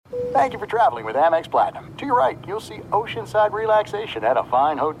Thank you for traveling with Amex Platinum. To your right, you'll see oceanside relaxation at a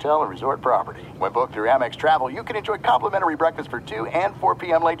fine hotel and resort property. When booked through Amex Travel, you can enjoy complimentary breakfast for 2 and 4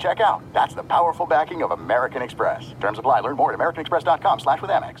 p.m. late checkout. That's the powerful backing of American Express. Terms apply. Learn more at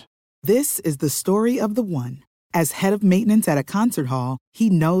americanexpress.com/withAmex. This is the story of the one. As head of maintenance at a concert hall, he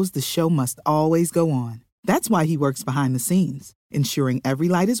knows the show must always go on. That's why he works behind the scenes, ensuring every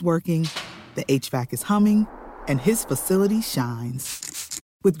light is working, the HVAC is humming, and his facility shines.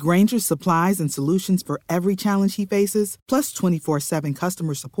 With Grainger's supplies and solutions for every challenge he faces, plus 24/7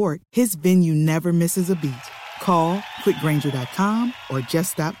 customer support, his venue never misses a beat. Call quickgrainger.com or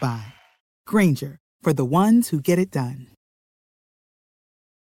just stop by. Grainger, for the ones who get it done.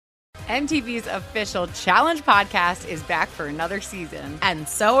 MTV's official Challenge podcast is back for another season. And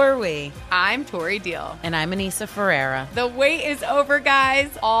so are we. I'm Tori Deal. And I'm Anissa Ferreira. The wait is over, guys.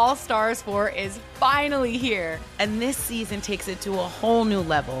 All Stars 4 is finally here. And this season takes it to a whole new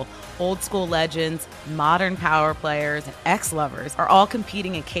level. Old school legends, modern power players, and ex-lovers are all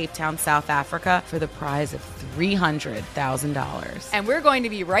competing in Cape Town, South Africa for the prize of $300,000. And we're going to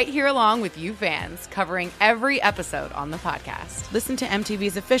be right here along with you fans, covering every episode on the podcast. Listen to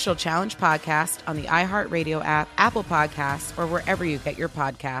MTV's official Challenge podcast on the iHeartRadio app, Apple Podcasts, or wherever you get your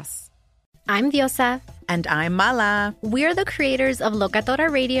podcasts. I'm Diosa. And I'm Mala. We're the creators of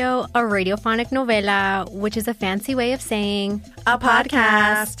Locatora Radio, a radiophonic novela, which is a fancy way of saying a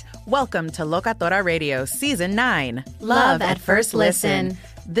podcast. Welcome to Locatora Radio Season 9. Love at First Listen.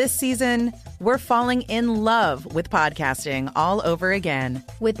 This season, we're falling in love with podcasting all over again.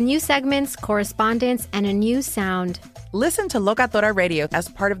 With new segments, correspondence, and a new sound. Listen to Locatora Radio as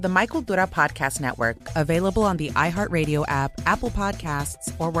part of the My Cultura Podcast Network. Available on the iHeartRadio app, Apple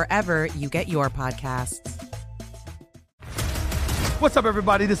Podcasts, or wherever you get your podcasts. What's up,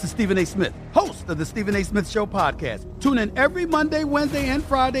 everybody? This is Stephen A. Smith, host of the Stephen A. Smith Show podcast. Tune in every Monday, Wednesday, and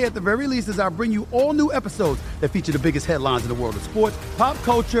Friday at the very least as I bring you all new episodes that feature the biggest headlines in the world of sports, pop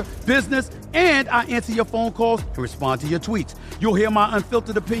culture, business, and I answer your phone calls and respond to your tweets. You'll hear my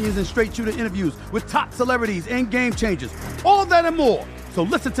unfiltered opinions and straight-shooter interviews with top celebrities and game changers. All that and more. So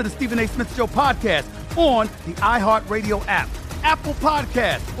listen to the Stephen A. Smith Show podcast on the iHeartRadio app, Apple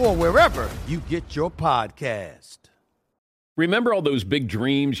Podcasts, or wherever you get your podcast. Remember all those big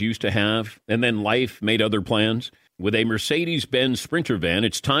dreams you used to have, and then life made other plans? With a Mercedes-Benz Sprinter van,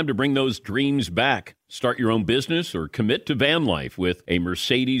 it's time to bring those dreams back. Start your own business or commit to van life with a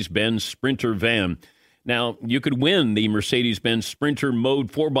Mercedes-Benz Sprinter van. Now, you could win the Mercedes-Benz Sprinter Mode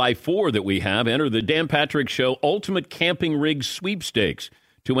 4x4 that we have. Enter the Dan Patrick Show Ultimate Camping Rig Sweepstakes.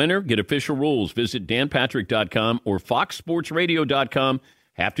 To enter, get official rules. Visit danpatrick.com or foxsportsradio.com.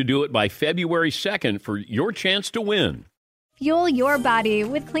 Have to do it by February 2nd for your chance to win. Fuel your body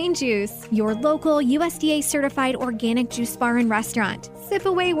with Clean Juice, your local USDA-certified organic juice bar and restaurant. Sip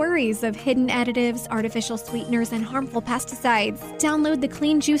away worries of hidden additives, artificial sweeteners, and harmful pesticides. Download the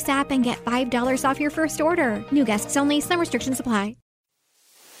Clean Juice app and get $5 off your first order. New guests only. Some restrictions apply.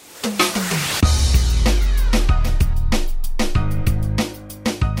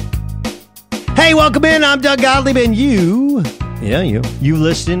 Hey, welcome in. I'm Doug Gottlieb, and you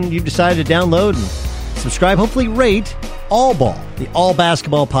listened, you've decided to download and subscribe, hopefully rate All Ball, the All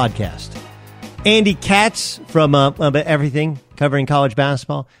Basketball podcast. Andy Katz from Everything, covering college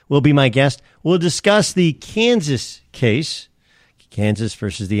basketball, will be my guest. We'll discuss the Kansas case, Kansas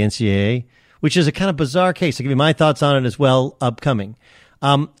versus the NCAA, which is a kind of bizarre case. I'll give you my thoughts on it as well, upcoming.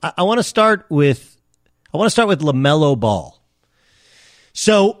 I want to start with LaMelo Ball.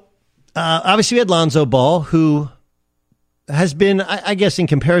 So, obviously we had Lonzo Ball, who has been, I guess, in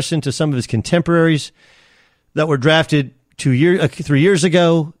comparison to some of his contemporaries that were drafted 3 years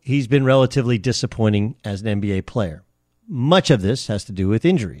ago, he's been relatively disappointing as an NBA player. Much of this has to do with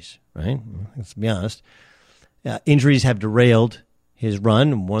injuries, right? Let's be honest. Injuries have derailed his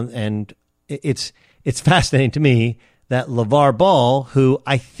run, and it's fascinating to me that LeVar Ball, who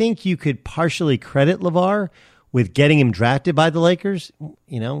I think you could partially credit LeVar with getting him drafted by the Lakers,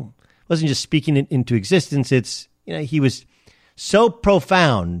 wasn't just speaking it into existence. It's, he was so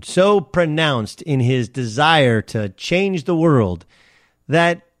profound, so pronounced in his desire to change the world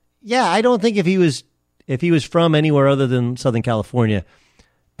that, I don't think if he was from anywhere other than Southern California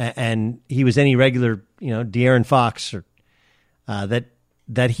and he was any regular, De'Aaron Fox, or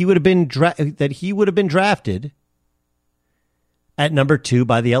that he would have been drafted at number 2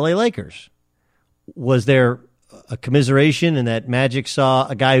 by the LA Lakers. Was there a commiseration in that Magic saw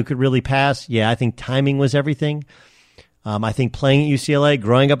a guy who could really pass? Yeah, I think timing was everything. I think playing at UCLA,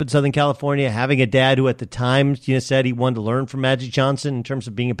 growing up in Southern California, having a dad who at the time said he wanted to learn from Magic Johnson in terms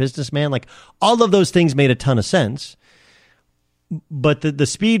of being a businessman, like all of those things made a ton of sense. But the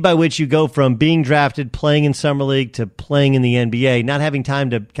speed by which you go from being drafted, playing in Summer League, to playing in the NBA, not having time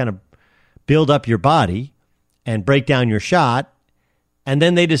to kind of build up your body and break down your shot. And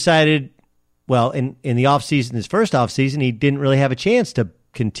then they decided, well, in the offseason, his first offseason, he didn't really have a chance to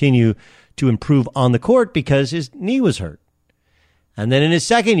continue to improve on the court because his knee was hurt. And then in his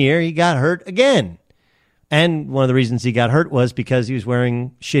second year, he got hurt again. And one of the reasons he got hurt was because he was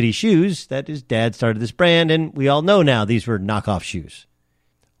wearing shitty shoes that his dad started this brand, and we all know now these were knockoff shoes.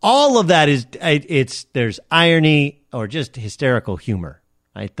 All of that there's irony or just hysterical humor,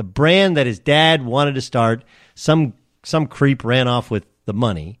 right? The brand that his dad wanted to start, some creep ran off with the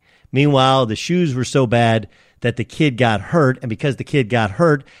money. Meanwhile, the shoes were so bad that the kid got hurt, and because the kid got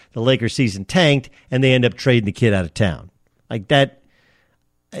hurt, the Lakers season tanked, and they end up trading the kid out of town. Like that,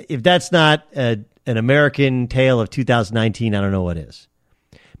 if that's not an American tale of 2019, I don't know what is.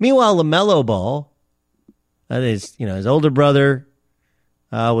 Meanwhile, LaMelo Ball, his older brother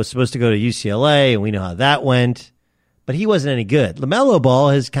was supposed to go to UCLA, and we know how that went, but he wasn't any good. LaMelo Ball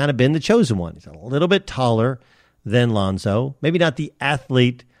has kind of been the chosen one. He's a little bit taller than Lonzo, maybe not the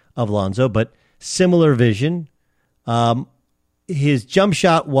athlete of Lonzo, but similar vision. His jump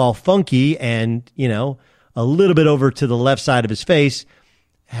shot, while funky and, a little bit over to the left side of his face,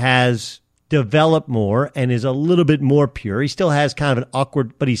 has developed more and is a little bit more pure. He still has kind of an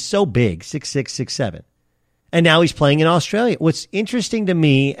awkward, but he's so big, 6'6", 6'7". And now he's playing in Australia. What's interesting to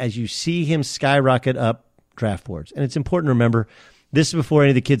me as you see him skyrocket up draft boards, and it's important to remember, this is before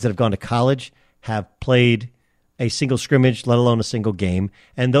any of the kids that have gone to college have played a single scrimmage, let alone a single game.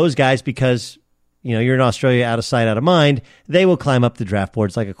 And those guys, because you're in Australia, out of sight, out of mind, they will climb up the draft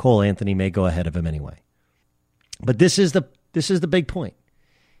boards like a Cole Anthony may go ahead of him anyway. But this is the big point,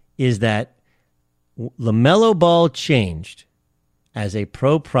 is that LaMelo Ball changed as a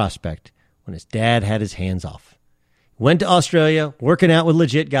pro prospect when his dad had his hands off. Went to Australia, working out with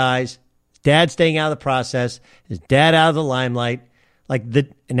legit guys, his dad staying out of the process, his dad out of the limelight.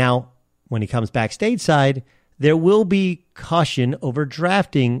 Now, when he comes back stateside, there will be caution over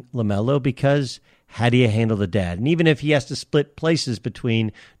drafting LaMelo because how do you handle the dad? And even if he has to split places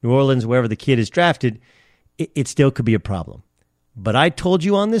between New Orleans, wherever the kid is drafted, it still could be a problem. But I told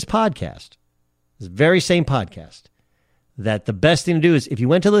you on this podcast, this very same podcast, that the best thing to do is if you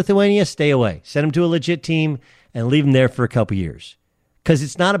went to Lithuania, stay away. Send him to a legit team and leave him there for a couple years. Because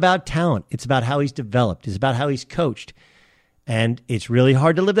it's not about talent. It's about how he's developed. It's about how he's coached. And it's really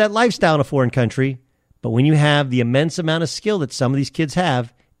hard to live that lifestyle in a foreign country. But when you have the immense amount of skill that some of these kids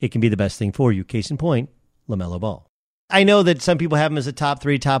have, it can be the best thing for you. Case in point, LaMelo Ball. I know that some people have him as a top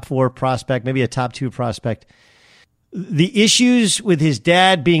 3, top 4 prospect, maybe a top 2 prospect. The issues with his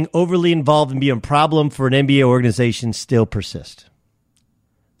dad being overly involved and being a problem for an NBA organization still persist.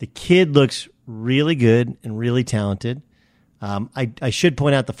 The kid looks really good and really talented. I should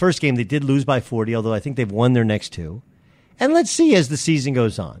point out the first game they did lose by 40, although I think they've won their next 2. And let's see as the season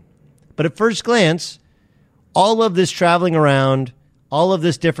goes on. But at first glance, all of this traveling around, all of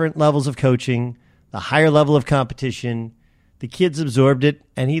this different levels of coaching, the higher level of competition, the kid's absorbed it,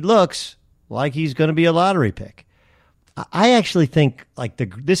 and he looks like he's going to be a lottery pick. I actually think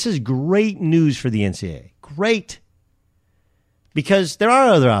this is great news for the NCAA. Great. Because there are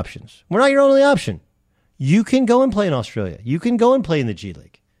other options. We're not your only option. You can go and play in Australia. You can go and play in the G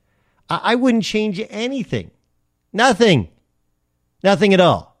League. I wouldn't change anything. Nothing. Nothing at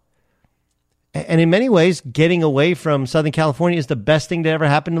all. And in many ways, getting away from Southern California is the best thing to ever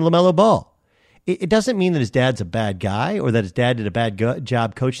happen to LaMelo Ball. It doesn't mean that his dad's a bad guy or that his dad did a bad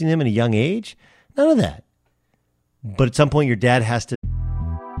job coaching him at a young age. None of that. But at some point, your dad has to.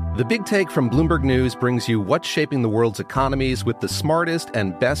 The Big Take from Bloomberg News brings you what's shaping the world's economies with the smartest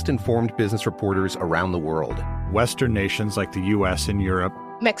and best-informed business reporters around the world. Western nations like the U.S. and Europe.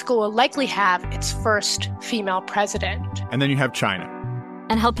 Mexico will likely have its first female president. And then you have China.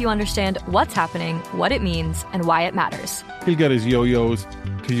 And help you understand what's happening, what it means, and why it matters. He'll get his yo-yos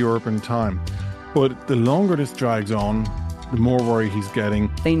to Europe in time. But the longer this drags on, the more worry he's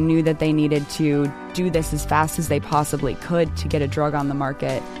getting. They knew that they needed to do this as fast as they possibly could to get a drug on the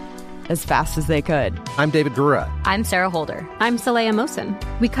market as fast as they could. I'm David Gura. I'm Sarah Holder. I'm Saleha Mohsen.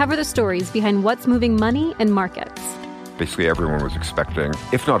 We cover the stories behind what's moving money and markets. Basically, everyone was expecting,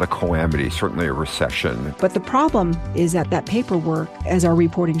 if not a calamity, certainly a recession. But the problem is that paperwork, as our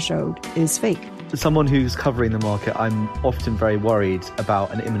reporting showed, is fake. As someone who's covering the market, I'm often very worried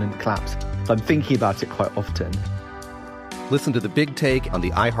about an imminent collapse. So I'm thinking about it quite often. Listen to The Big Take on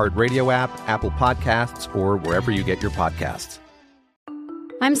the iHeartRadio app, Apple Podcasts, or wherever you get your podcasts.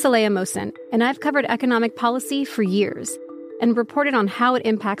 I'm Saleha Mohsen, and I've covered economic policy for years and reported on how it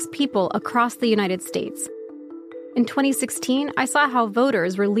impacts people across the United States. In 2016, I saw how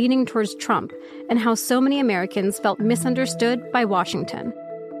voters were leaning towards Trump and how so many Americans felt misunderstood by Washington.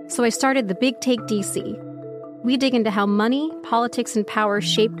 So I started the Big Take DC. We dig into how money, politics, and power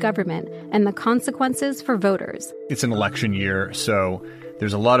shape government and the consequences for voters. It's an election year, so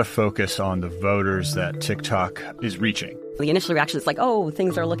there's a lot of focus on the voters that TikTok is reaching. The initial reaction is like, oh,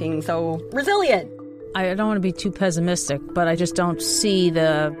 things are looking so resilient. I don't want to be too pessimistic, but I just don't see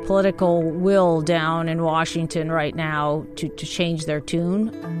the political will down in Washington right now to change their tune.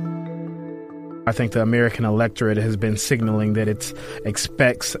 I think the American electorate has been signaling that it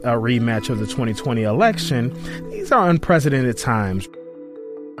expects a rematch of the 2020 election. These are unprecedented times.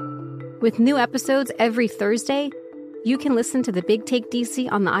 With new episodes every Thursday, you can listen to the Big Take DC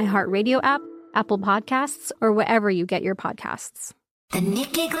on the iHeartRadio app, Apple Podcasts, or wherever you get your podcasts. The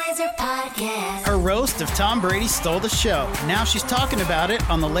Nikki Glaser Podcast. Her roast of Tom Brady stole the show. Now she's talking about it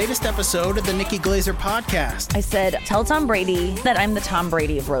on the latest episode of the Nikki Glaser Podcast. I said, tell Tom Brady that I'm the Tom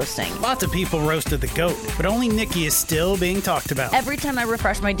Brady of roasting. Lots of people roasted the GOAT, but only Nikki is still being talked about. Every time I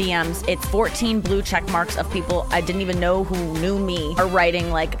refresh my DMs, it's 14 blue check marks of people I didn't even know who knew me are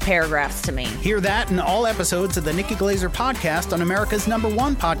writing like paragraphs to me. Hear that in all episodes of the Nikki Glaser Podcast on America's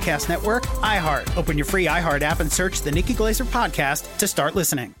 #1 podcast network, iHeart. Open your free iHeart app and search the Nikki Glaser Podcast to start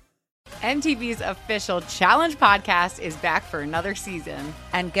listening. MTV's official Challenge podcast is back for another season.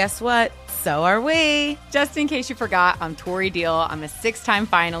 And guess what? So are we. Just in case you forgot, I'm Tori Deal. I'm a 6-time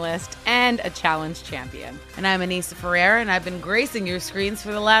finalist and a Challenge champion. And I'm Anissa Ferreira, and I've been gracing your screens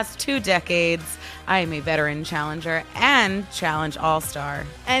for the last 2 decades. I am a veteran challenger and Challenge All-Star.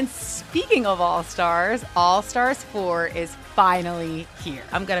 And speaking of All-Stars, All-Stars 4 is finally here.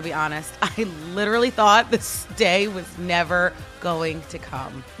 I'm going to be honest. I literally thought this day was never going to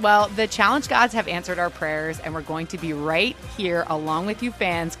come. Well, the Challenge gods have answered our prayers, and we're going to be right here along with you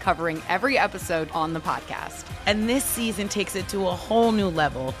fans covering every episode on the podcast. And this season takes it to a whole new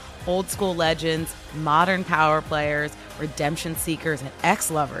level. Old school legends, modern power players, redemption seekers, and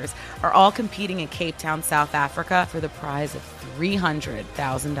ex-lovers are all competing in Cape Town, South Africa for the prize of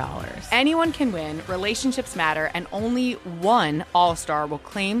 $300,000. Anyone can win, relationships matter, and only one All-Star will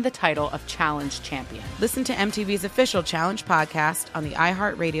claim the title of Challenge champion. Listen to MTV's official Challenge podcast on the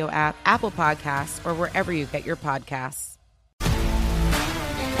iHeartRadio app, Apple Podcasts, or wherever you get your podcasts.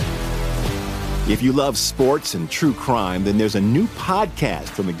 If you love sports and true crime, then there's a new podcast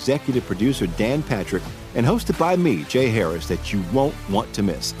from executive producer Dan Patrick and hosted by me, Jay Harris, that you won't want to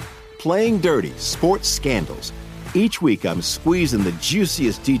miss. Playing Dirty: Sports Scandals. Each week, I'm squeezing the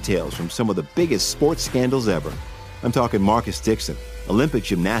juiciest details from some of the biggest sports scandals ever. I'm talking Marcus Dixon, Olympic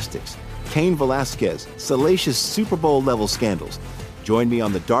gymnastics, Cain Velasquez, salacious Super Bowl-level scandals. Join me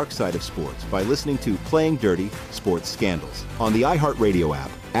on the dark side of sports by listening to Playing Dirty: Sports Scandals on the iHeartRadio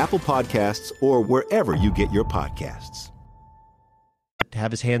app, Apple Podcasts, or wherever you get your podcasts. To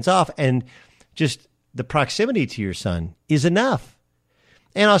have his hands off, and just the proximity to your son is enough.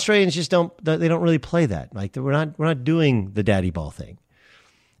 And Australians just don't really play that. Like, we're not doing the daddy ball thing.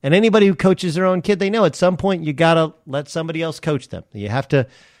 And anybody who coaches their own kid, they know at some point you got to let somebody else coach them. You have to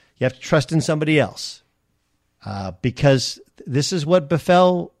trust in somebody else. Because this is what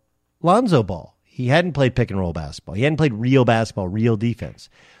befell Lonzo Ball. He hadn't played pick and roll basketball. He hadn't played real basketball, real defense.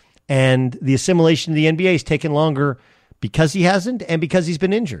 And the assimilation to the NBA has taken longer because he hasn't and because he's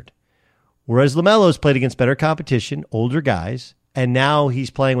been injured. Whereas LaMelo's played against better competition, older guys, and now he's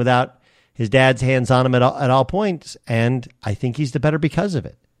playing without his dad's hands on him at all points, and I think he's the better because of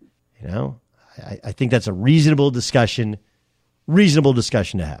it. You know, I think that's a reasonable discussion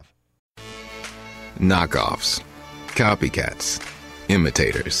to have. Knockoffs, copycats,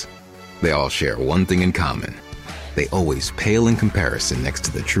 imitators. They all share one thing in common. They always pale in comparison next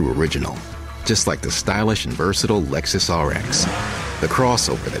to the true original. Just like the stylish and versatile Lexus RX. The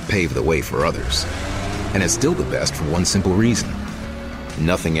crossover that paved the way for others. And it's still the best for one simple reason.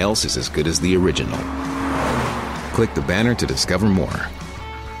 Nothing else is as good as the original. Click the banner to discover more.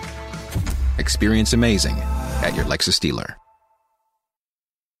 Experience amazing at your Lexus dealer.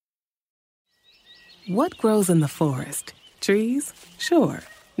 What grows in the forest? Trees? Sure.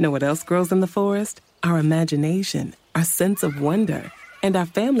 Know what else grows in the forest? Our imagination, our sense of wonder, and our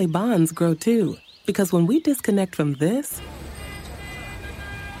family bonds grow too. Because when we disconnect from this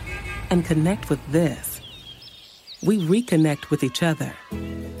and connect with this, we reconnect with each other.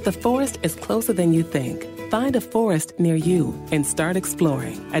 The forest is closer than you think. Find a forest near you and start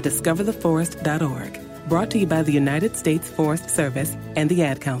exploring at discovertheforest.org. Brought to you by the United States Forest Service and the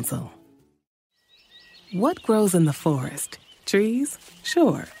Ad Council. What grows in the forest? Trees?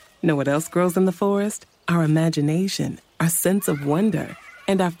 Sure. Know what else grows in the forest? Our imagination, our sense of wonder,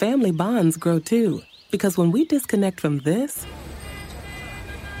 and our family bonds grow too. Because when we disconnect from this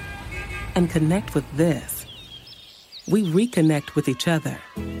and connect with this, we reconnect with each other.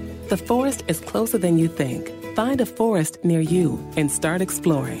 The forest is closer than you think. Find a forest near you and start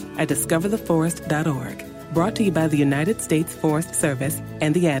exploring at discovertheforest.org. Brought to you by the United States Forest Service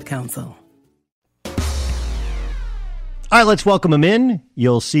and the Ad Council. All right, let's welcome him in.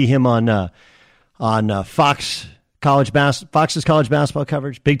 You'll see him on Fox's college basketball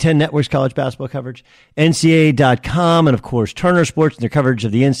coverage, Big Ten Network's college basketball coverage, NCAA.com, and of course Turner Sports and their coverage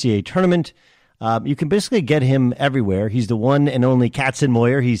of the NCAA tournament. You can basically get him everywhere. He's the one and only Katz and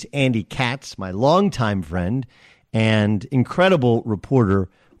Moyer. He's Andy Katz, my longtime friend and incredible reporter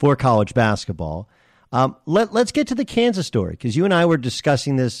for college basketball. Let's get to the Kansas story, because you and I were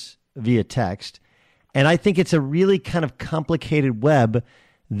discussing this via text, and I think it's a really kind of complicated web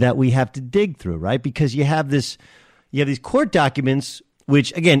that we have to dig through, right? Because you have these court documents,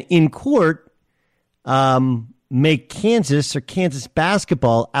 which again in court make Kansas or Kansas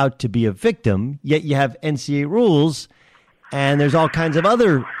basketball out to be a victim. Yet you have NCAA rules, and there's all kinds of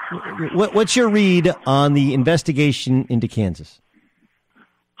other. What's your read on the investigation into Kansas?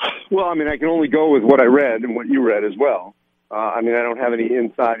 Well, I mean, I can only go with what I read and what you read as well. I mean, I don't have any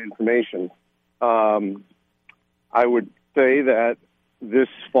inside information. I would say that this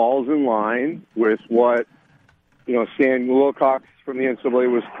falls in line with what, Stan Wilcox from the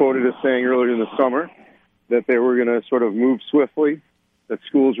NCAA was quoted as saying earlier in the summer, that they were going to sort of move swiftly, that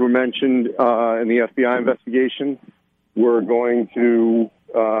schools were mentioned in the FBI investigation were going to,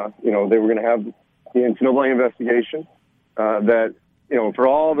 they were going to have the NCAA investigation, that, for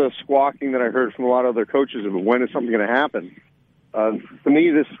all the squawking that I heard from a lot of other coaches of when is something going to happen, to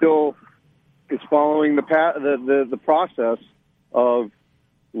me, this still is following the process of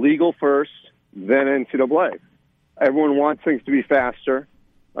legal first, then NCAA. Everyone wants things to be faster.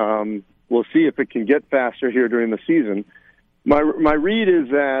 We'll see if it can get faster here during the season. My read is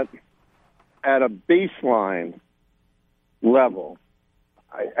that at a baseline level,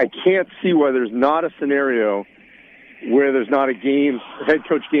 I can't see why there's not a scenario where there's not a head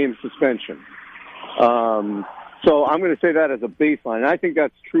coach game suspension. So I'm going to say that as a baseline. And I think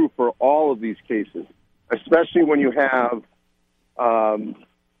that's true for all of these cases, especially when you have,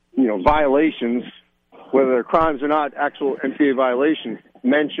 violations, whether they're crimes or not, actual NCAA violations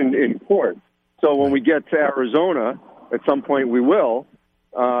mentioned in court. So when we get to Arizona, at some point we will,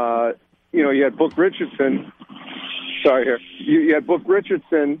 you had Book Richardson. You had Book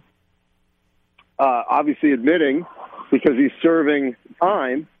Richardson obviously admitting because he's serving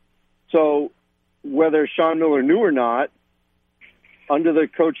time. So whether Sean Miller knew or not, under the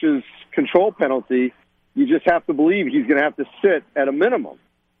coach's control penalty, you just have to believe he's going to have to sit at a minimum.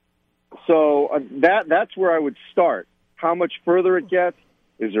 So that's where I would start. How much further it gets?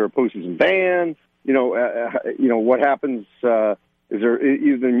 Is there a postseason ban? What happens? Is there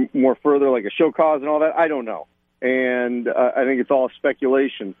even more further, like a show cause and all that? I don't know. And I think it's all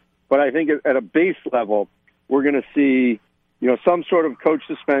speculation. But I think at a base level, we're going to see, some sort of coach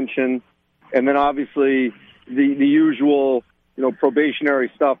suspension, and then obviously the usual, probationary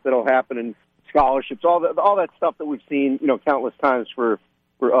stuff that'll happen in scholarships, all that stuff that we've seen, countless times for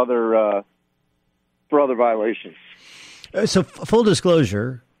other violations. So full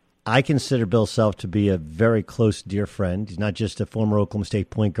disclosure, I consider Bill Self to be a very close, dear friend. He's not just a former Oklahoma State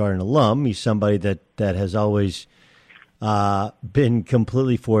point guard and alum. He's somebody that has always been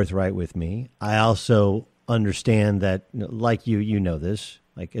completely forthright with me. I also understand that, like you know this,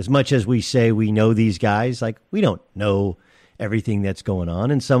 like as much as we say we know these guys, like we don't know everything that's going on.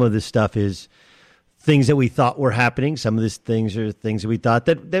 And some of this stuff is things that we thought were happening. Some of these things are things that we thought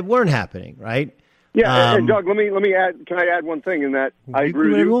that weren't happening, right? Yeah, and Doug, let me add. Can I add one thing in that? I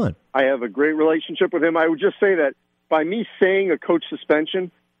agree with you. I have a great relationship with him. I would just say that by me saying a coach suspension,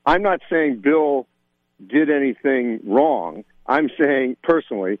 I'm not saying Bill did anything wrong. I'm saying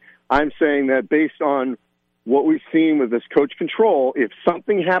that based on what we've seen with this coach control, if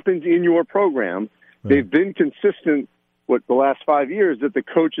something happens in your program, they've been consistent with the last 5 years that the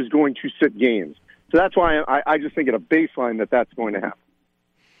coach is going to sit games. So that's why I just think at a baseline that's going to happen.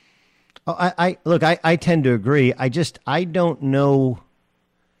 Oh, I tend to agree. I don't know.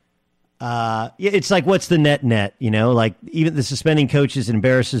 It's like, what's the net? Like even the suspending coaches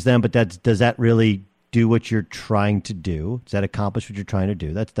embarrasses them, but does that really do what you're trying to do? Does that accomplish what you're trying to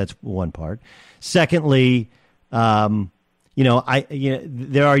do? That's one part. Secondly, there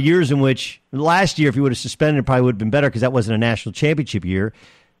are years in which last year, if you would have suspended, it probably would have been better because that wasn't a national championship year.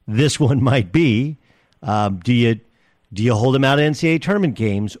 This one might be. Do you hold him out of NCAA tournament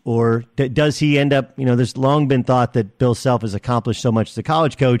games, or does he end up, there's long been thought that Bill Self has accomplished so much as a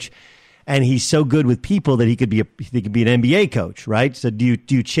college coach, and he's so good with people that he could be an NBA coach, right? So do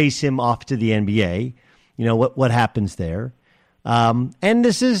you chase him off to the NBA? You know, what happens there? And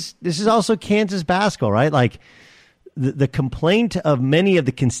this is also Kansas basketball, right? Like the complaint of many of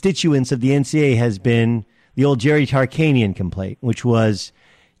the constituents of the NCAA has been the old Jerry Tarkanian complaint, which was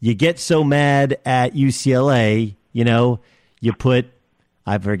you get so mad at UCLA, you know, you put,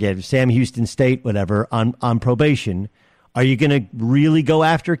 I forget, Sam Houston State, whatever, on probation. Are you going to really go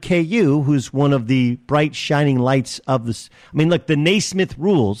after KU, who's one of the bright, shining lights of this? I mean, look, the Naismith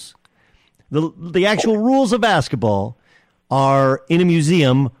rules, the actual rules of basketball are in a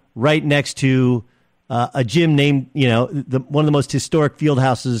museum right next to a gym named, you know, one of the most historic field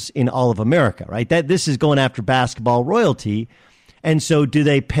houses in all of America, right? This is going after basketball royalty. And so do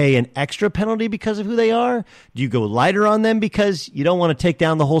they pay an extra penalty because of who they are? Do you go lighter on them because you don't want to take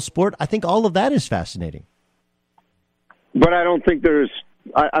down the whole sport? I think all of that is fascinating. But I don't think there's,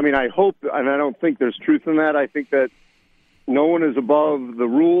 I hope, and I don't think there's truth in that. I think that no one is above the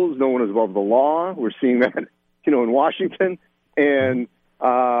rules. No one is above the law. We're seeing that, you know, in Washington. And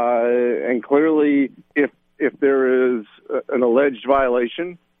clearly, if there is an alleged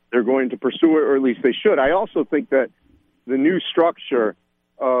violation, they're going to pursue it, or at least they should. I also think that the new structure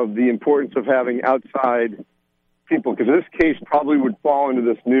of the importance of having outside people, because this case probably would fall into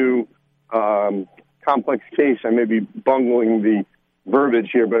this new complex case. I may be bungling the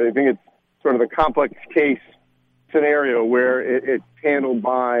verbiage here, but I think it's sort of a complex case scenario where it's handled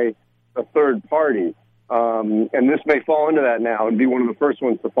by a third party. And this may fall into that now and be one of the first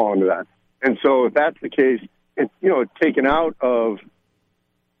ones to fall into that. And so if that's the case, it's, you know, it's taken out of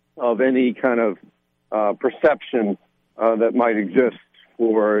any kind of perception that might exist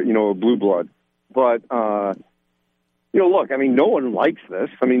for, you know, a blue blood. But, you know, look, I mean, no one likes this.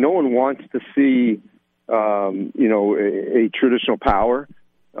 I mean, no one wants to see, you know, a traditional power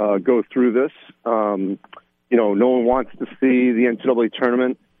go through this. You know, no one wants to see the NCAA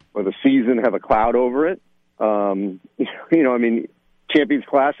tournament or the season have a cloud over it. You know, I mean, Champions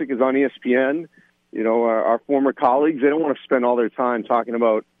Classic is on ESPN. You know, our former colleagues, they don't want to spend all their time talking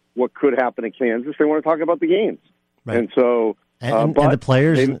about what could happen in Kansas. They want to talk about the games. Right. And so, and the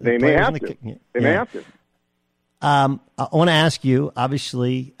players, they may have to. They may have to. I want to ask you,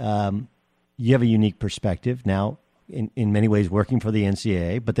 obviously, you have a unique perspective now, in many ways working for the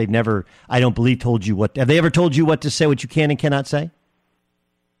NCAA, but they've never, I don't believe, told you have they ever told you what to say, what you can and cannot say?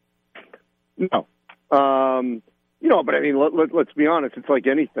 No. You know, but I mean, let's be honest. It's like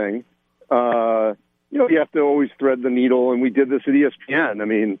anything. You know, you have to always thread the needle, and we did this at ESPN. I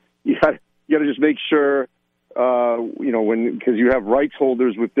mean, you got to just make sure, you know, because you have rights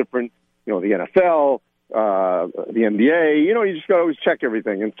holders with different, you know, the NFL, the NBA. You know, you just got to always check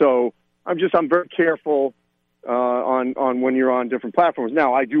everything. And so I'm very careful on when you're on different platforms.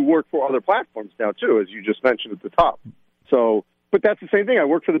 Now, I do work for other platforms now too, as you just mentioned at the top. So, but that's the same thing. I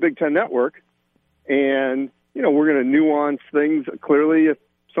work for the Big Ten Network. And, you know, we're going to nuance things clearly if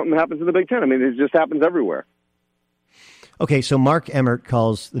something happens in the Big Ten. I mean, it just happens everywhere. Okay, so Mark Emmert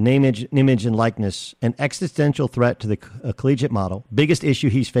calls the name, image, and likeness an existential threat to the collegiate model. Biggest issue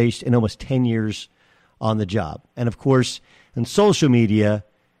he's faced in almost 10 years on the job. And, of course, in social media,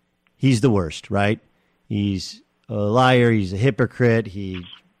 he's the worst, right? He's a liar. He's a hypocrite. He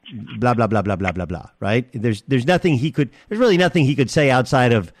blah, blah, blah, blah, blah, blah, blah, right? There's really nothing he could say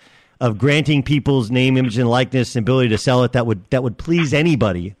outside of granting people's name, image, and likeness and ability to sell it that would please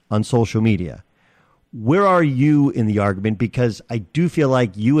anybody on social media. Where are you in the argument? Because I do feel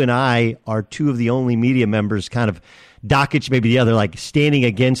like you and I are two of the only media members, kind of Dockich, maybe the other, like standing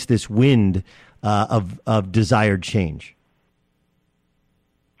against this wind of desired change.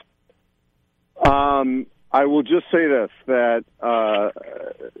 I will just say this, that,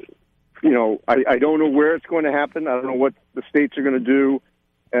 you know, I don't know where it's going to happen. I don't know what the states are going to do.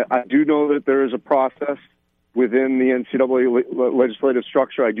 I do know that there is a process within the NCAA legislative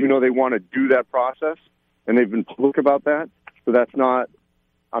structure. I do know they want to do that process, and they've been public about that. So that's not,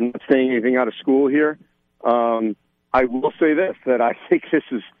 I'm not saying anything out of school here. I will say this, that I think this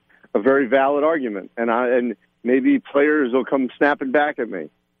is a very valid argument, and maybe players will come snapping back at me.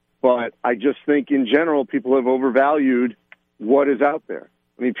 But I just think in general, people have overvalued what is out there.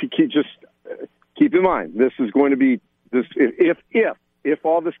 I mean, just keep in mind, this is going to be this, if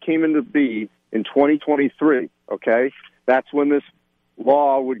all this came into be in 2023, okay, that's when this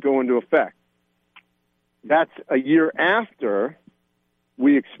law would go into effect. That's a year after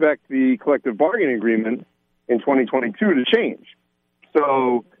we expect the collective bargaining agreement in 2022 to change.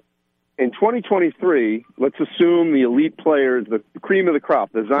 So in 2023, let's assume the elite players, the cream of the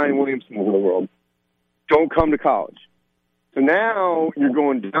crop, the Zion Williamsons of the world, don't come to college. So now you're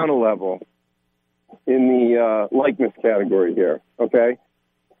going down a level in the likeness category here, okay?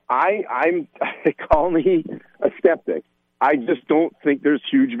 I'm call me a skeptic. I just don't think there's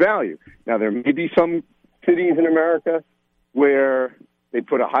huge value. Now, there may be some cities in America where they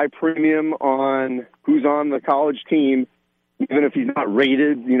put a high premium on who's on the college team, even if he's not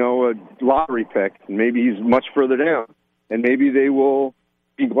rated, a lottery pick, and maybe he's much further down. And maybe they will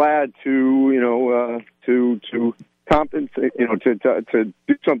be glad to compensate, to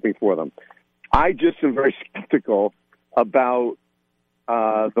do something for them. I just am very skeptical about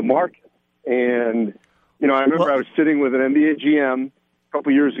the market. And, I remember I was sitting with an NBA GM a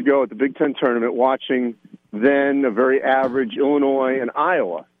couple years ago at the Big Ten tournament watching then a very average Illinois and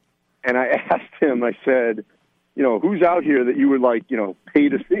Iowa. And I asked him, I said, who's out here that you would pay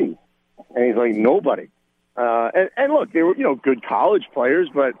to see? And he's like, nobody. And look, they were, good college players,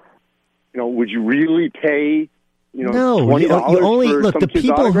 but, would you really pay, no, you only look the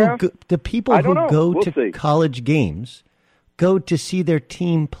people who go to college games go to see their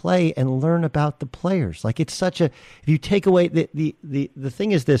team play and learn about the players. Like, it's such a, if you take away the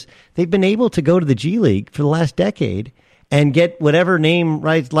thing is this, they've been able to go to the G League for the last decade and get whatever name,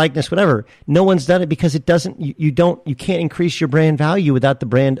 right, likeness, whatever. No one's done it because it doesn't, you can't increase your brand value without the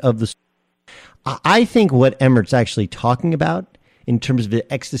brand of the. I think what Emmert's actually talking about in terms of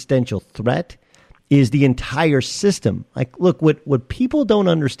the existential threat is the entire system. Like, look, what people don't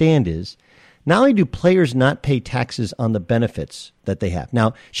understand is not only do players not pay taxes on the benefits that they have.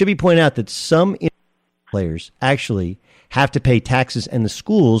 Now, should be pointed out that some players actually have to pay taxes and the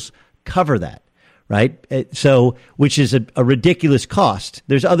schools cover that, right? So, which is a ridiculous cost.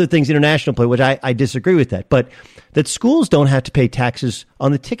 There's other things, international play, which I disagree with that. But that schools don't have to pay taxes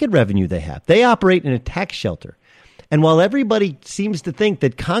on the ticket revenue they have. They operate in a tax shelter. And while everybody seems to think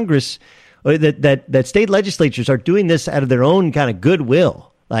that Congress or that state legislatures are doing this out of their own kind of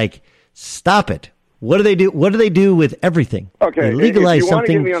goodwill, like, stop it. What do they do? What do they do with everything? Okay, they legalize if you want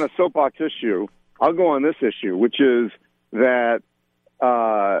to something. get me on a soapbox issue, I'll go on this issue, which is that,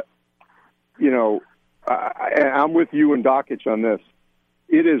 I'm with you and Dockich on this.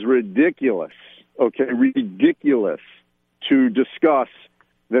 It is ridiculous, ridiculous to discuss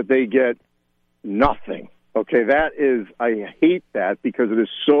that they get nothing. Okay, that is, I hate that because it is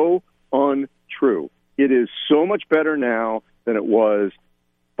so untrue. It is so much better now than it was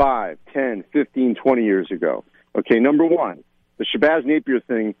 5, 10, 15, 20 years ago. Okay, number one, the Shabazz Napier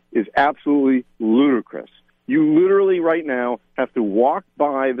thing is absolutely ludicrous. You literally right now have to walk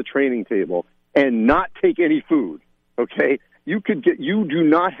by the training table and not take any food. Okay, you do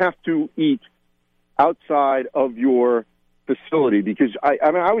not have to eat outside of your facility because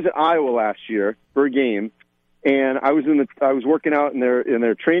I was at Iowa last year for a game, and I was working out in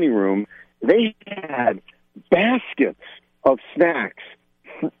their training room. They had baskets of snacks.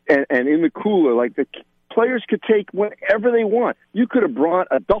 And in the cooler, like the players could take whatever they want. You could have brought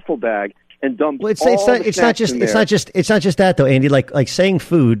a duffel bag and dumped it's not just that though, Andy. Like saying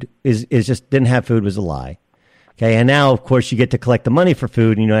food is just didn't have food was a lie. Okay, and now of course you get to collect the money for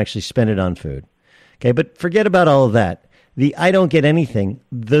food and you don't actually spend it on food. Okay, but forget about all of that. I don't get anything.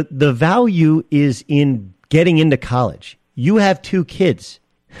 The value is in getting into college. You have 2 kids,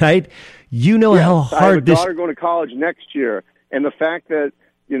 right? You know how hard I have a this. daughter going to college next year, and the fact that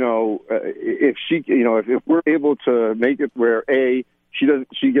if she, if we're able to make it where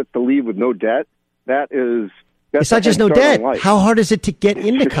she gets to leave with no debt, it's not just no debt. How hard is it to get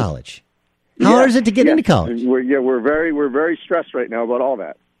into college? How hard is it to get into college? We're very stressed right now about all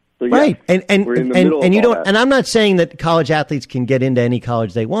that. So, right, and we're in the middle of you all don't. that. And I'm not saying that college athletes can get into any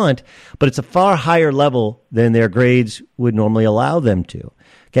college they want, but it's a far higher level than their grades would normally allow them to.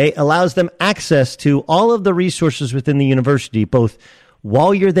 Okay, allows them access to all of the resources within the university, both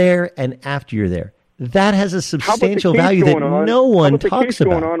while you're there and after you're there. That has a substantial value that no one talks about. How about the case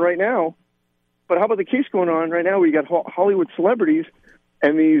going on right now? But how about the case going on right now? We got Hollywood celebrities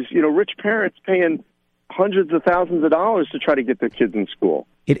and these, rich parents paying hundreds of thousands of dollars to try to get their kids in school.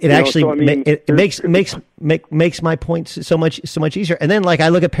 It makes my point so much easier. And then, I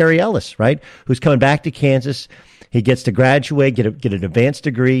look at Perry Ellis, right, who's coming back to Kansas. He gets to graduate, get an advanced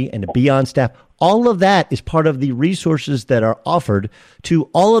degree, and to be on staff. All of that is part of the resources that are offered to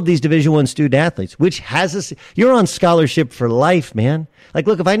all of these Division I student athletes, which you're on scholarship for life, man. Like,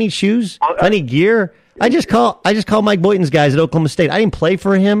 look, if I need shoes, if I need gear, I just call Mike Boynton's guys at Oklahoma State. I didn't play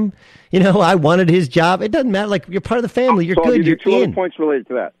for him. I wanted his job. It doesn't matter. Like, you're part of the family. You're good. You're two other points related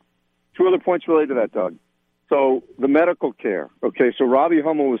to that, Doug. So the medical care. Okay, so Robbie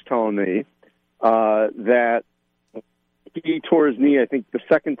Hummel was telling me that he tore his knee, I think, the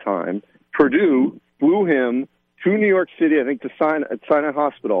second time. Purdue flew him to New York City, I think, to Sinai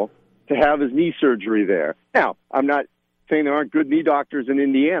Hospital to have his knee surgery there. Now, I'm not saying there aren't good knee doctors in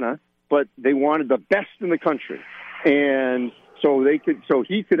Indiana, but they wanted the best in the country. And so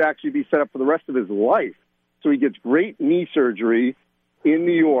he could actually be set up for the rest of his life. So he gets great knee surgery in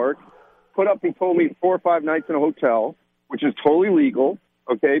New York, put up, he told me, 4 or 5 nights in a hotel, which is totally legal,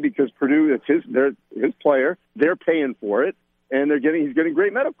 okay, because Purdue, it's his player, they're paying for it, and he's getting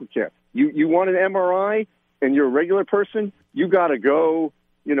great medical care. You want an MRI and you're a regular person, you got to go,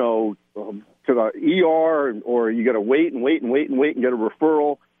 to the ER, or you got to wait and get a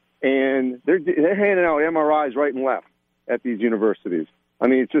referral. And they're handing out MRIs right and left at these universities. I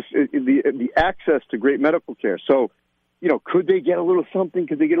mean, it's just the access to great medical care. So, could they get a little something?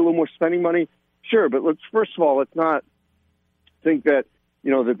 Could they get a little more spending money? Sure, but let's not think that,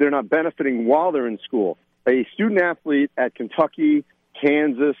 that they're not benefiting while they're in school. A student athlete at Kentucky,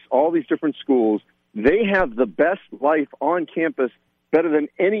 Kansas, all these different schools, they have the best life on campus, better than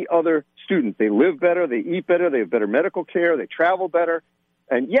any other student. They live better, they eat better, they have better medical care, they travel better.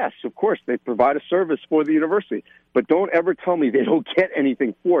 And yes, of course, they provide a service for the university, but don't ever tell me they don't get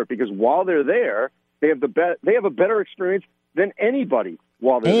anything for it, because while they're there, they have a better experience than anybody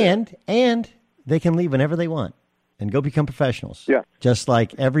while they're there. And they can leave whenever they want and go become professionals. Yeah. Just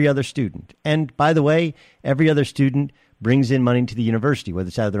like every other student. And by the way, every other student brings in money to the university, whether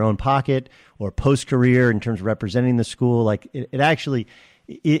it's out of their own pocket or post-career in terms of representing the school. Like it actually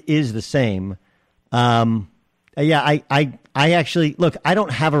is the same. I actually, look, I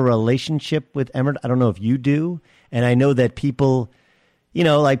don't have a relationship with Emmert. I don't know if you do. And I know that people,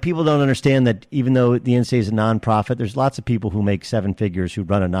 people don't understand that even though the NCAA is a nonprofit, there's lots of people who make 7 figures who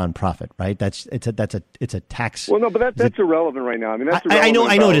run a nonprofit, right? It's a tax. Well, no, but that's irrelevant right now. I mean, that's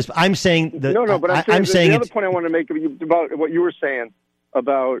irrelevant. I know it is. But I'm saying that. No, but I'm saying the other point I want to make about what you were saying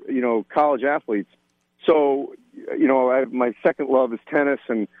about, college athletes. So, my second love is tennis,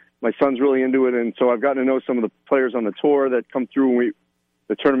 and my son's really into it, and so I've gotten to know some of the players on the tour that come through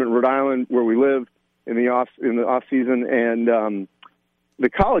the tournament in Rhode Island, where we live in the off season, and the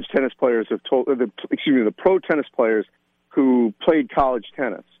college tennis players have told the pro tennis players who played college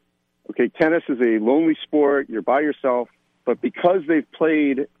tennis. Okay, tennis is a lonely sport; you're by yourself, but because they've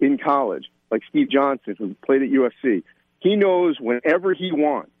played in college, like Steve Johnson, who played at USC, he knows whenever he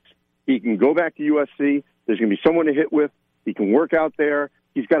wants, he can go back to USC. There's going to be someone to hit with. He can work out there.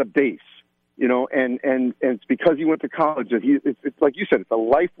 He's got a base, and it's because he went to college that it's like you said, it's a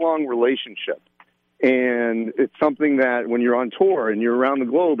lifelong relationship. And it's something that when you're on tour and you're around the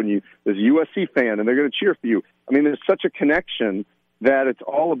globe and there's a USC fan and they're going to cheer for you. I mean, there's such a connection that it's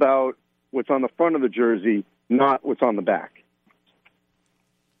all about what's on the front of the jersey, not what's on the back.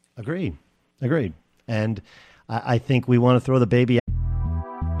 Agreed. And I think we want to throw the baby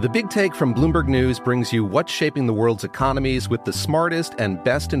out. The Big Take from Bloomberg News brings you what's shaping the world's economies with the smartest and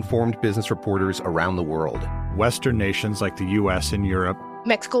best-informed business reporters around the world. Western nations like the U.S. and Europe.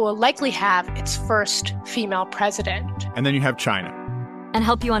 Mexico will likely have its first female president. And then you have China. And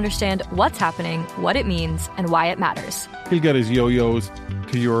help you understand what's happening, what it means, and why it matters. He'll get his yo-yos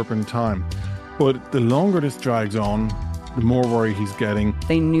to Europe in time. But the longer this drags on, the more worry he's getting.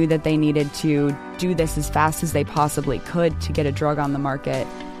 They knew that they needed to do this as fast as they possibly could to get a drug on the market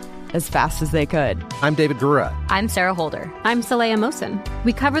as fast as they could. I'm David Gura. I'm Sarah Holder. I'm Saleha Mohsen.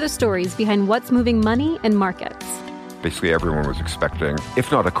 We cover the stories behind what's moving money and markets. Basically, everyone was expecting,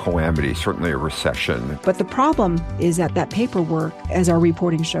 if not a calamity, certainly a recession. But the problem is that paperwork, as our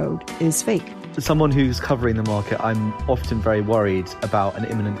reporting showed, is fake. As someone who's covering the market, I'm often very worried about an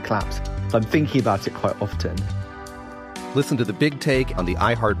imminent collapse. So I'm thinking about it quite often. Listen to The Big Take on the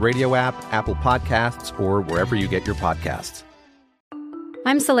iHeartRadio app, Apple Podcasts, or wherever you get your podcasts.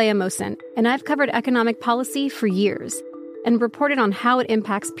 I'm Saleha Mohsen, and I've covered economic policy for years and reported on how it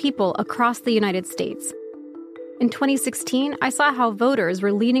impacts people across the United States. In 2016, I saw how voters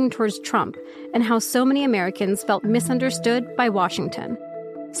were leaning towards Trump and how so many Americans felt misunderstood by Washington.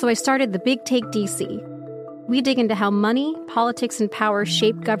 So I started the Big Take DC. We dig into how money, politics, and power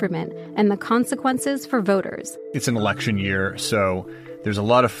shape government and the consequences for voters. It's an election year, so there's a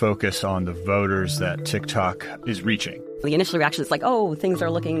lot of focus on the voters that TikTok is reaching. The initial reaction is like, oh, things are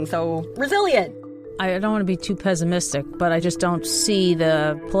looking so resilient. I don't want to be too pessimistic, but I just don't see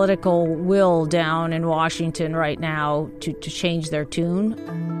the political will down in Washington right now to change their tune.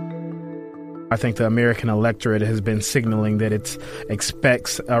 I think the American electorate has been signaling that it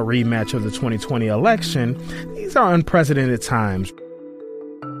expects a rematch of the 2020 election. These are unprecedented times.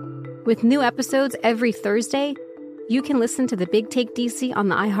 With new episodes every Thursday, you can listen to the Big Take DC on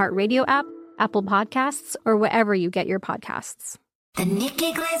the iHeartRadio app, Apple Podcasts, or wherever you get your podcasts. The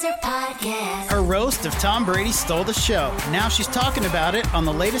Nikki Glazer Podcast. Her roast of Tom Brady stole the show. Now she's talking about it on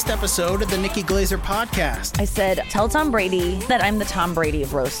the latest episode of the Nikki Glazer Podcast. I said, tell Tom Brady that I'm the Tom Brady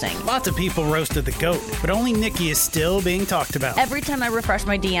of roasting. Lots of people roasted the GOAT, but only Nikki is still being talked about. Every time I refresh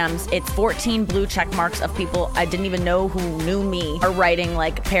my DMs, it's 14 blue check marks of people I didn't even know who knew me are writing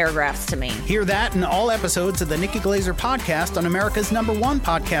like paragraphs to me. Hear that in all episodes of the Nikki Glazer Podcast on America's #1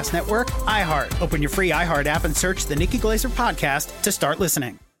 podcast network, iHeart. Open your free iHeart app and search the Nikki Glazer Podcast to start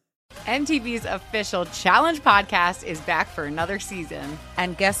listening. MTV's official Challenge podcast is back for another season.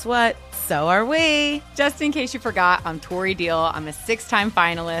 And guess what? So are we. Just in case you forgot, I'm Tori Deal. I'm a 6-time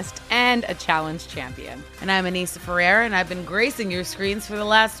finalist and a Challenge champion. And I'm Anissa Ferreira, and I've been gracing your screens for the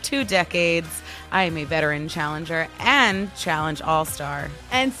last 2 decades. I am a veteran challenger and Challenge All-Star.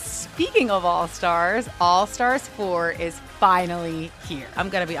 And speaking of All-Stars, All-Stars 4 is finally here. I'm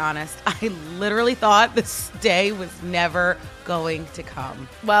going to be honest. I literally thought this day was never going to come.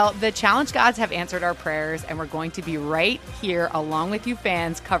 Well, the Challenge gods have answered our prayers, and we're going to be right here along with you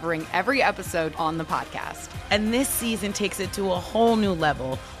fans covering every episode on the podcast. And this season takes it to a whole new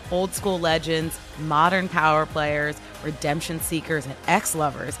level. Old school legends, modern power players, redemption seekers, and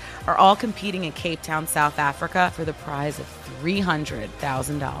ex-lovers are all competing in Cape Town, South Africa for the prize of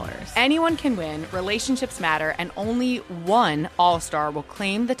 $300,000. Anyone can win, relationships matter, and only one All-Star will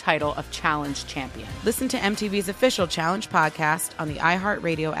claim the title of Challenge champion. Listen to MTV's official Challenge podcast on the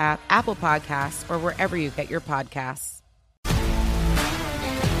iHeartRadio app, Apple Podcasts, or wherever you get your podcasts.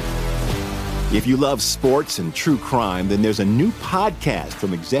 If you love sports and true crime, then there's a new podcast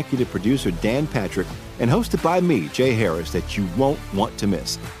from executive producer Dan Patrick and hosted by me, Jay Harris, that you won't want to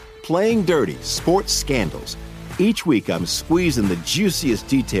miss. Playing Dirty: Sports Scandals. Each week, I'm squeezing the juiciest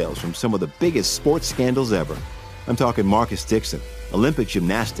details from some of the biggest sports scandals ever. I'm talking Marcus Dixon, Olympic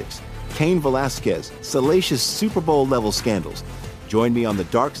gymnastics, Cain Velasquez, salacious Super Bowl-level scandals. Join me on the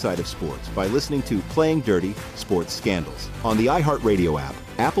dark side of sports by listening to Playing Dirty: Sports Scandals on the iHeartRadio app,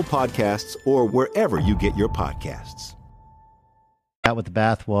 Apple Podcasts, or wherever you get your podcasts. Out with the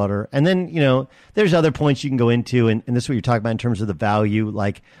bathwater. And then, you know, there's other points you can go into, and this is what you're talking about in terms of the value.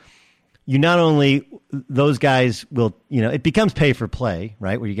 Like, you not only, those guys will, you know, it becomes pay for play,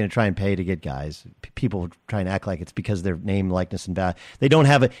 right? Where you're going to try and pay to get guys. People try and act like it's because of their name, likeness, and value. They don't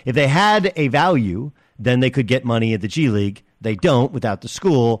have if they had a value, then they could get money at the G League. They don't without the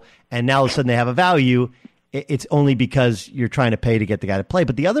school. And now all of a sudden they have a value. It's only because you're trying to pay to get the guy to play.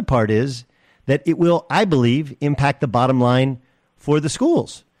 But the other part is that it will, I believe, impact the bottom line for the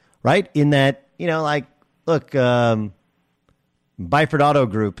schools, right? In that, you know, like, look, Byford Auto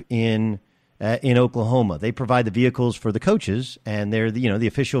Group in Oklahoma, they provide the vehicles for the coaches, and they're the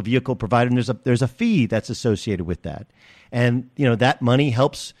official vehicle provider. And there's a fee that's associated with that, and that money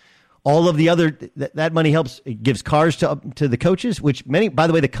helps. All of the other that money helps. It gives cars to the coaches, which by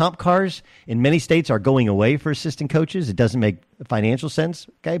the way, the comp cars in many states are going away for assistant coaches. It doesn't make financial sense.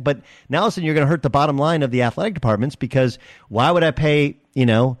 Okay. But now all of a sudden you're going to hurt the bottom line of the athletic departments, because why would I pay,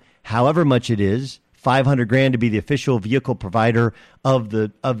 however much it is, $500,000 to be the official vehicle provider of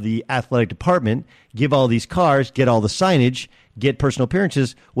the athletic department, give all these cars, get all the signage, get personal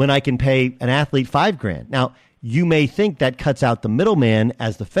appearances, when I can pay an athlete $5,000. Now, you may think that cuts out the middleman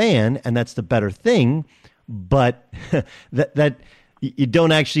as the fan, and that's the better thing, but that you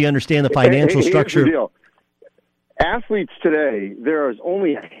don't actually understand the financial structure. Here's the deal. Athletes today, there is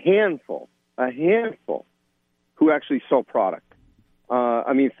only a handful who actually sell product.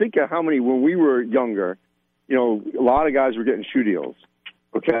 Think of how many, when we were younger, a lot of guys were getting shoe deals,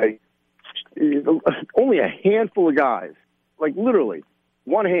 okay? Only a handful of guys, like literally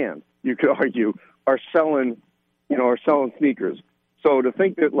one hand, you could argue, are selling sneakers. So to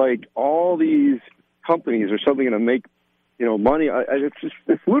think that like all these companies are suddenly going to make, money,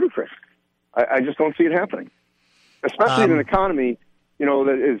 it's ludicrous. I just don't see it happening, especially in an economy,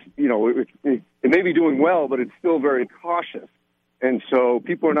 that is, it may be doing well, but it's still very cautious. And so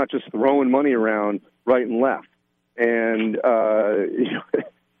people are not just throwing money around right and left. And,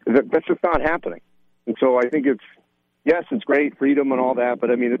 that's just not happening. And so I think it's great, freedom and all that.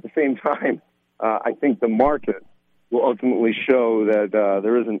 But at the same time, I think the market will ultimately show that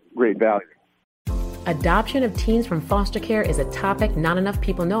there isn't great value. Adoption of teens from foster care is a topic not enough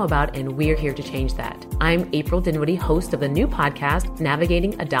people know about, and we're here to change that. I'm April Dinwiddie, host of the new podcast,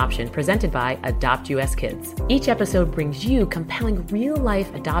 Navigating Adoption, presented by Adopt US Kids. Each episode brings you compelling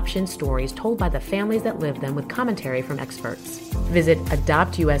real-life adoption stories told by the families that live them, with commentary from experts. Visit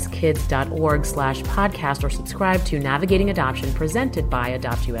adoptuskids.org/podcast or subscribe to Navigating Adoption, presented by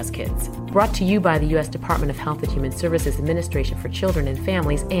Adopt US Kids. Brought to you by the U.S. Department of Health and Human Services Administration for Children and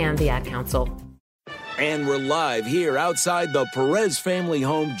Families and the Ad Council. And we're live here outside the Perez family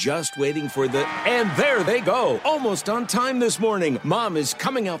home, just waiting for And there they go, almost on time this morning. Mom is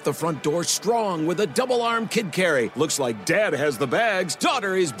coming out the front door strong with a double-arm kid carry. Looks like Dad has the bags.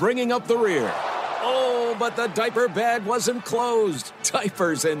 Daughter is bringing up the rear. Oh, but the diaper bag wasn't closed.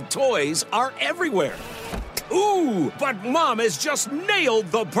 Diapers and toys are everywhere. Ooh, but Mom has just nailed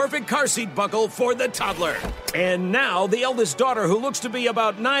the perfect car seat buckle for the toddler. And now the eldest daughter, who looks to be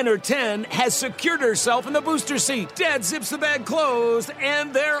about 9 or 10, has secured herself in the booster seat. Dad zips the bag closed,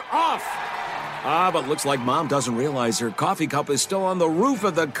 and they're off. But looks like Mom doesn't realize her coffee cup is still on the roof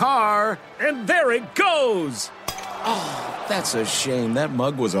of the car. And there it goes. Oh, that's a shame. That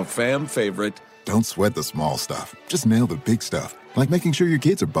mug was a fan favorite. Don't sweat the small stuff. Just nail the big stuff. Like making sure your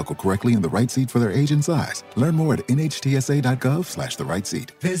kids are buckled correctly in the right seat for their age and size. Learn more at nhtsa.gov/the right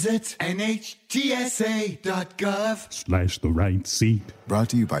seat. Visit nhtsa.gov/the right seat. Brought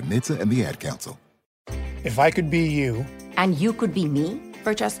to you by NHTSA and the Ad Council. If I could be you. And you could be me?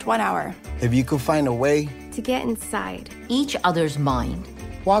 For just 1 hour. If you could find a way. To get inside each other's mind.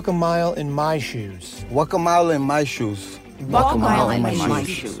 Walk a mile in my shoes. Walk a mile in my shoes. Walk a mile in my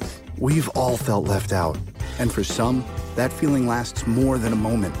shoes. We've all felt left out. And for some, that feeling lasts more than a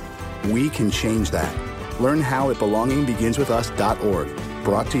moment. We can change that. Learn how at belongingbeginswithus.org.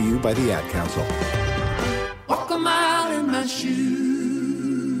 Brought to you by the Ad Council. Walk a mile in my shoes.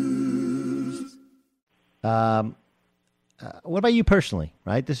 What about you personally,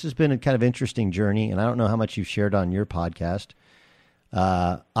 right? This has been a kind of interesting journey, and I don't know how much you've shared on your podcast.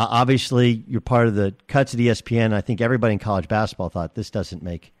 Obviously, you're part of the Katz at ESPN. I think everybody in college basketball thought this doesn't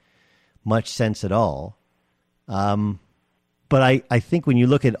make much sense at all. But I think when you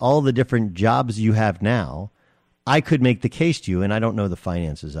look at all the different jobs you have now, I could make the case to you, and I don't know the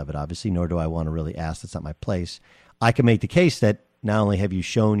finances of it, obviously, nor do I want to really ask. That's not my place. I can make the case that not only have you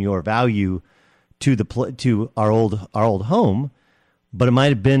shown your value to our old home, but it might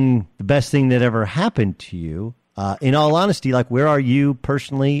have been the best thing that ever happened to you. In all honesty, like, where are you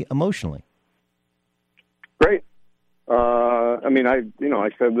personally, emotionally? Great. I mean, I've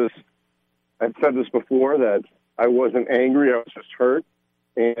said this before, that I wasn't angry. I was just hurt.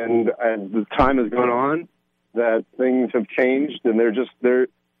 And as the time has gone on, that things have changed, and they're just doing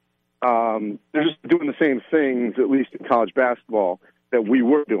the same things, at least in college basketball, that we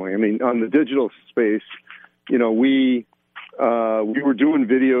were doing. I mean, on the digital space, we were doing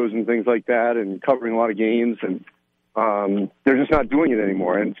videos and things like that and covering a lot of games, and they're just not doing it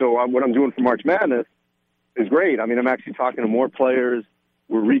anymore. And so what I'm doing for March Madness is great. I mean, I'm actually talking to more players.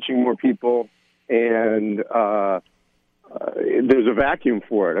 We're reaching more people, and there's a vacuum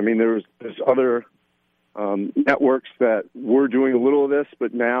for it. I mean, there's other networks that were doing a little of this,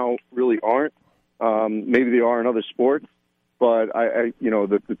 but now really aren't. Maybe they are in other sports, but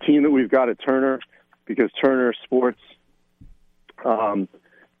the team that we've got at Turner, because Turner Sports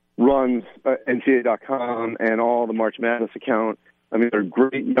runs NCAA.com and all the March Madness account. I mean, they're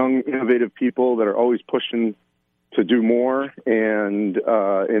great, young, innovative people that are always pushing to do more. And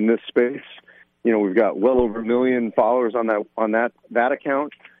in this space, we've got well over 1 million followers on that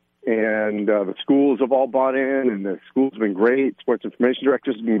account. And the schools have all bought in, and the schools have been great. Sports information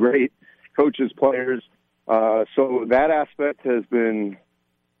directors have been great, coaches, players. So that aspect has been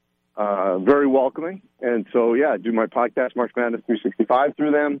very welcoming. And so, I do my podcast, March Madness 365,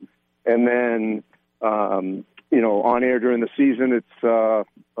 through them. And then, on air during the season, it's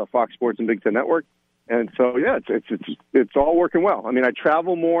Fox Sports and Big Ten Network. And so, it's all working well. I mean, I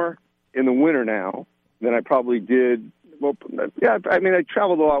travel more in the winter now than I probably did. Well, I mean, I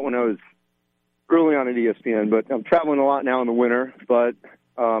traveled a lot when I was early on at ESPN, but I'm traveling a lot now in the winter. But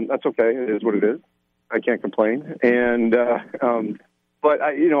that's okay. It is what it is. I can't complain. And but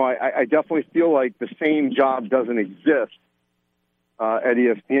I definitely feel like the same job doesn't exist at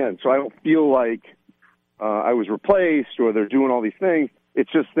ESPN. So I don't feel like I was replaced or they're doing all these things.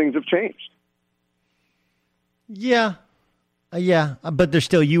 It's just things have changed. Yeah.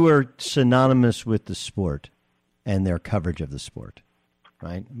 But you were synonymous with the sport and their coverage of the sport,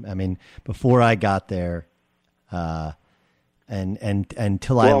 right? I mean, before I got there, and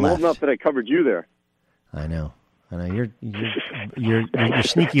until I left. Well, I'm old enough that I covered you there. I know. You're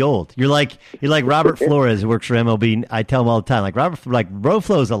sneaky old. You're like Robert Flores, who works for MLB. I tell him all the time,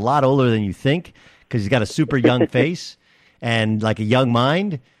 Roflo is a lot older than you think, because he's got a super young face and like a young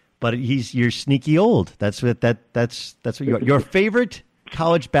mind. But you're sneaky old. That's what you are. Your favorite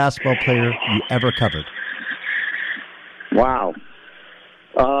college basketball player you ever covered? Wow.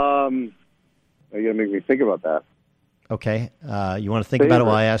 You gotta make me think about that. Okay. You want to think about it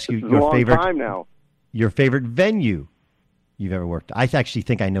while I ask you your favorite time now. Your favorite venue you've ever worked? I actually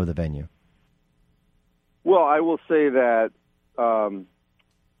think I know the venue. Well, I will say that I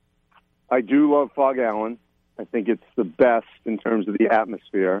do love Fog Allen. I think it's the best in terms of the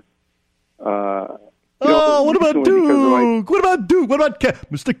atmosphere. What about Duke? What about Duke? What about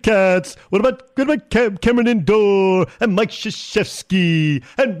Mr. Katz? What about Cameron Indoor and Mike Krzyzewski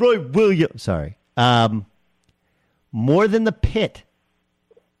and Roy Williams? Sorry. More than the Pit.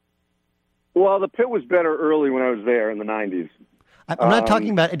 Well, the Pit was better early when I was there in the 90s. I'm not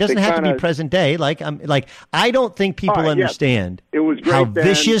talking about. It doesn't have to be present day. I don't think people understand. It was great how then.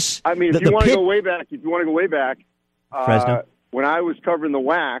 vicious. I mean, if you want to go way back, Fresno. When I was covering the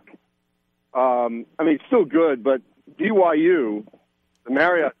WAC, I mean, it's still good, but BYU, the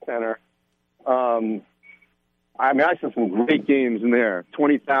Marriott Center. I mean, I saw some great games in there.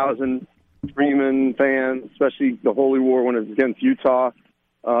 20,000 Freeman fans, especially the Holy War when it was against Utah.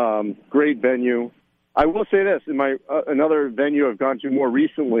 Great venue. I will say this, in my another venue I've gone to more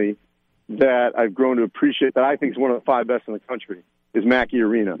recently that I've grown to appreciate, that I think is one of the 5 best in the country, is Mackey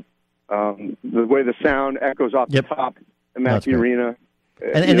Arena. The way the sound echoes off the top at Mackey Arena.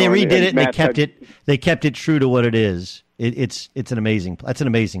 And they redid it, and they kept it. They kept it true to what it is. It's an amazing. That's an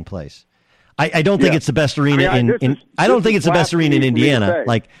amazing place. I don't think it's the best arena I don't think it's the best arena in Indiana.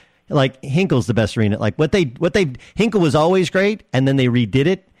 Like Hinkle's the best arena. Like Hinkle was always great, and then they redid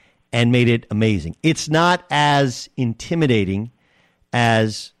it and made it amazing. It's not as intimidating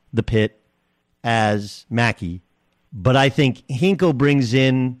as the Pit, as Mackey, but I think Hinkle brings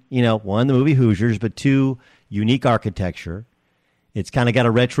in, one, the movie Hoosiers, but 2, unique architecture. It's kind of got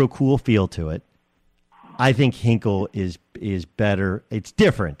a retro cool feel to it. I think Hinkle is better. It's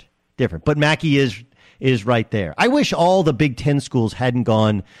different, but Mackey is right there. I wish all the Big Ten schools hadn't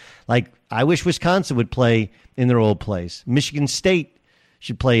gone. Like, I wish Wisconsin would play in their old place. Michigan State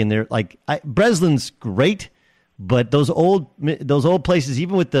should play in there. Breslin's great, but those old places,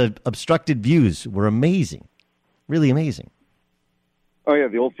 even with the obstructed views, were amazing, really amazing. Oh yeah,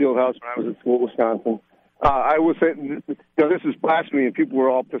 the old field house when I was at school in Wisconsin. I will say, this is blasphemy, and people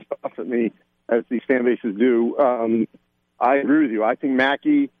were all pissed off at me, as these fan bases do. I agree with you. I think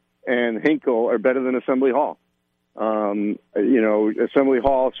Mackey and Hinkle are better than Assembly Hall. Assembly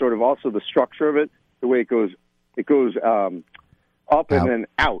Hall, sort of also the structure of it, the way it goes up and then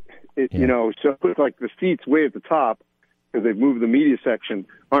out. So it's like the seats way at the top, because they've moved the media section,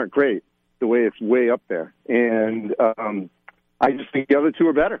 aren't great the way it's way up there. And I just think the other 2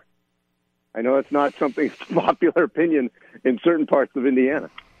 are better. I know it's not something popular opinion in certain parts of Indiana.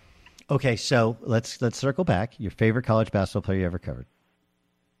 Okay, so let's circle back. Your favorite college basketball player you ever covered?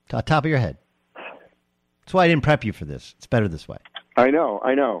 Top of your head. That's why I didn't prep you for this. It's better this way. I know.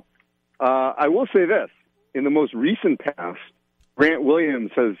 I will say this. In the most recent past, Grant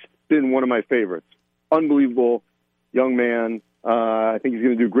Williams has been one of my favorites. Unbelievable young man. I think he's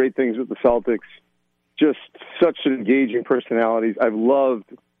going to do great things with the Celtics. Just such an engaging personality. I've loved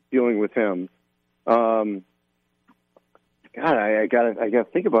dealing with him. God, I gotta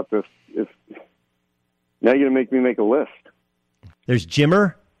think about this. Now you're gonna make me make a list. There's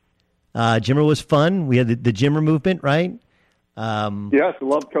Jimmer. Jimmer was fun. We had the Jimmer movement, right? Yes, I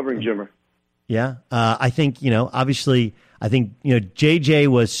love covering Jimmer. Yeah, I think obviously, JJ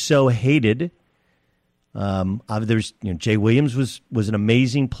was so hated. There's Jay Williams was an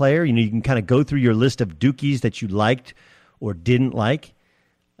amazing player. You can kind of go through your list of Dukies that you liked or didn't like.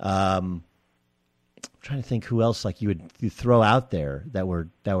 I'm trying to think who else you throw out there that were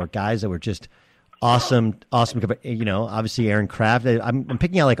guys that were just awesome. Obviously Aaron Kraft. I'm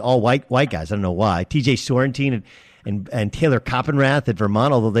picking out all white guys. I don't know why. TJ Sorrentine and Taylor Coppenrath at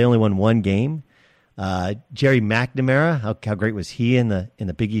Vermont, although they only won 1 game. Jerry McNamara, how great was he in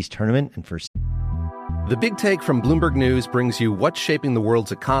the Big East tournament? And for The Big Take from Bloomberg News brings you what's shaping the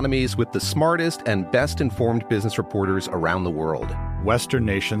world's economies with the smartest and best-informed business reporters around the world. Western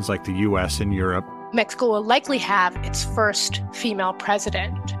nations like the U.S. and Europe. Mexico will likely have its first female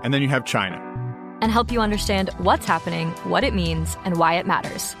president. And then you have China. And help you understand what's happening, what it means, and why it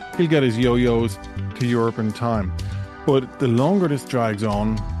matters. He'll get his yo-yos to Europe in time. But the longer this drags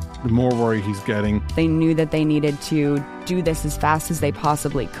on, the more worry he's getting. They knew that they needed to do this as fast as they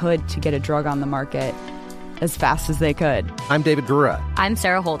possibly could to get a drug on the market as fast as they could. I'm David Gura. I'm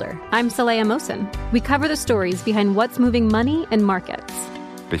Sarah Holder. I'm Saleha Mohsen. We cover the stories behind what's moving money and markets.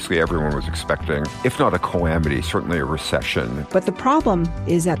 Basically, everyone was expecting, if not a calamity, certainly a recession. But the problem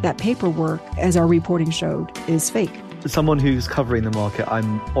is that paperwork, as our reporting showed, is fake. As someone who's covering the market,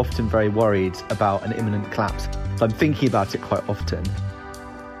 I'm often very worried about an imminent collapse. So I'm thinking about it quite often.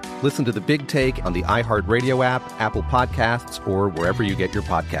 Listen to The Big Take on the iHeartRadio app, Apple Podcasts, or wherever you get your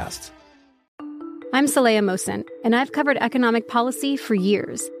podcasts. I'm Saleha Mohsen, and I've covered economic policy for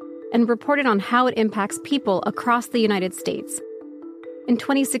years. and reported on how it impacts people across the United States. In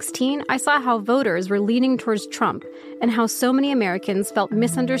 2016, I saw how voters were leaning towards Trump and how so many Americans felt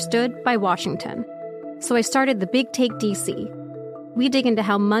misunderstood by Washington. So I started the Big Take DC. We dig into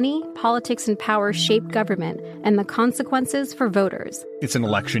how money, politics, and power shape government and the consequences for voters. It's an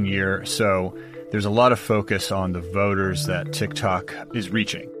election year, so there's a lot of focus on the voters that TikTok is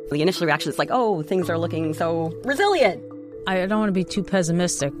reaching. The initial reaction is like, oh, things are looking so resilient. I don't want to be too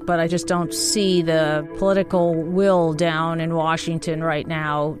pessimistic, but I just don't see the political will down in Washington right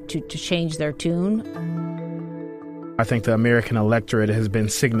now to change their tune. I think the American electorate has been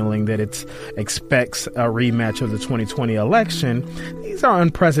signaling that it expects a rematch of the 2020 election. These are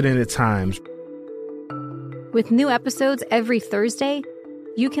unprecedented times. With new episodes every Thursday,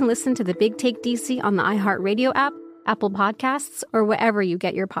 you can listen to the Big Take DC on the iHeartRadio app, Apple Podcasts, or wherever you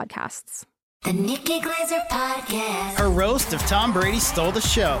get your podcasts. The Nikki Glaser Podcast. Her roast of Tom Brady stole the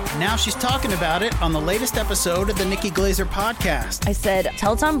show. Now she's talking about it on the latest episode of the Nikki Glaser Podcast. I said,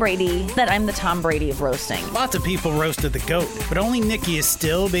 tell Tom Brady that I'm the Tom Brady of roasting. Lots of people roasted the GOAT, but only Nikki is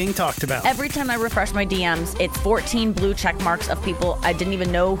still being talked about. Every time I refresh my DMs, it's 14 blue check marks of people I didn't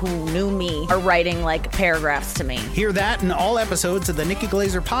even know who knew me are writing like paragraphs to me. Hear that in all episodes of the Nikki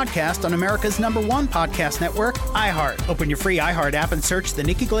Glaser Podcast on America's #1 podcast network, iHeart. Open your free iHeart app and search the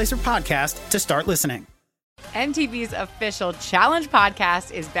Nikki Glaser Podcast to start listening. MTV's official Challenge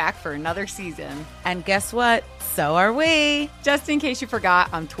podcast is back for another season. And guess what? So are we. Just in case you forgot,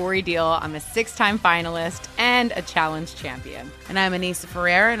 I'm Tori Deal. I'm a 6-time finalist and a Challenge champion. And I'm Anissa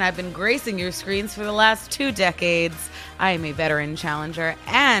Ferreira, and I've been gracing your screens for the last 2 decades. I am a veteran challenger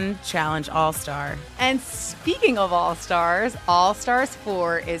and Challenge All-Star. And speaking of All-Stars, All-Stars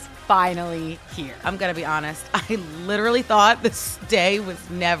 4 is finally here. I'm going to be honest. I literally thought this day was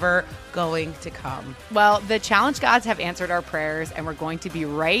never going to come. Well, the Challenge gods have answered our prayers, and we're going to be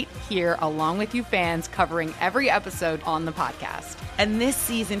right here along with you fans covering every episode on the podcast. And this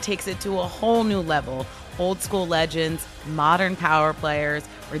season takes it to a whole new level. Old school legends, modern power players,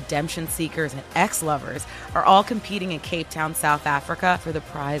 redemption seekers, and ex-lovers are all competing in Cape Town, South Africa for the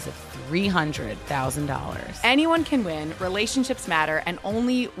prize of $300,000. Anyone can win, relationships matter, and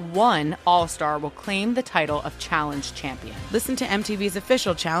only one All-Star will claim the title of Challenge champion. Listen to MTV's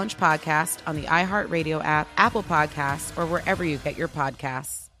official Challenge podcast on the iHeartRadio app, Apple Podcasts, or wherever you get your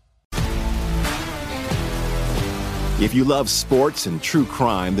podcasts. If you love sports and true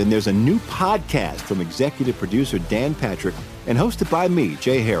crime, then there's a new podcast from executive producer Dan Patrick and hosted by me,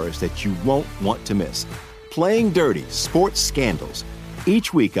 Jay Harris, that you won't want to miss. Playing Dirty: Sports Scandals.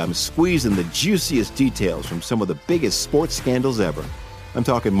 Each week, I'm squeezing the juiciest details from some of the biggest sports scandals ever. I'm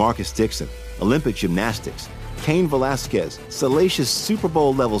talking Marcus Dixon, Olympic gymnastics, Cain Velasquez, salacious Super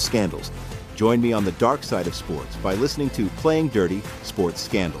Bowl-level scandals. Join me on the dark side of sports by listening to Playing Dirty: Sports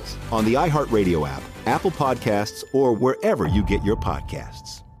Scandals on the iHeartRadio app, Apple Podcasts, or wherever you get your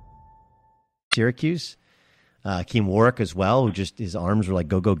podcasts. Syracuse, Keem Warwick as well, who just his arms were like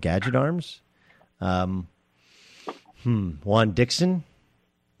go-go gadget arms. Juan Dixon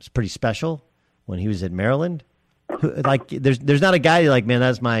was pretty special when he was at Maryland. Like, there's not a guy like, man,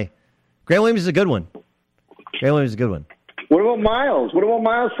 that's my. Grant Williams is a good one. Grant Williams is a good one. What about Miles? What about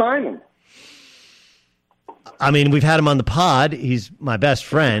Miles Simon? I mean, we've had him on the pod. He's my best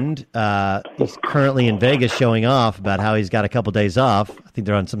friend. He's currently in Vegas showing off about how he's got a couple days off. I think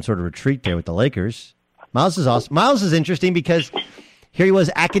they're on some sort of retreat there with the Lakers. Miles is awesome. Miles is interesting because here he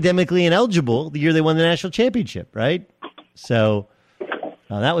was academically ineligible the year they won the national championship, right? So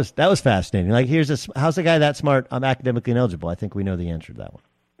that was fascinating. Like, how's a guy that smart? I'm academically ineligible. I think we know the answer to that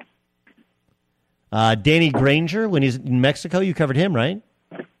one. Danny Granger, when he's in Mexico, you covered him, right?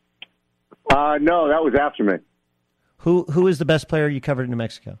 No, that was after me. Who is the best player you covered in New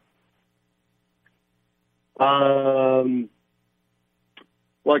Mexico? Well,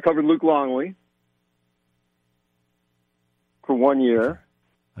 I covered Luke Longley for 1 year.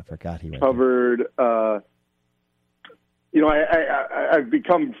 I forgot he went covered. I've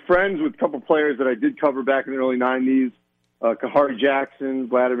become friends with a couple players that I did cover back in the early '90s. Kahari Jackson,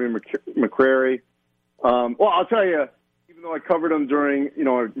 Vladimir McCrary. Well, I'll tell you, even though I covered him during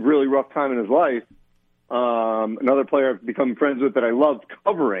a really rough time in his life, another player I've become friends with that I loved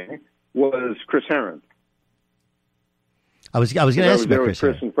covering was Chris Herron. I was going to ask you about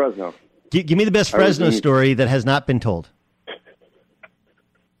Chris in Fresno. Give me the best Fresno story that has not been told.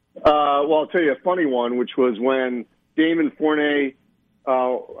 Well, I'll tell you a funny one, which was when Damon Fournier, I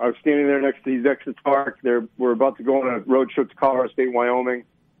was standing there next to these exits park. We're about to go on a road trip to Colorado State, Wyoming,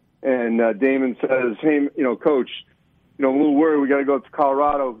 and Damon says, "Hey, Coach, I'm a little worried. We got to go to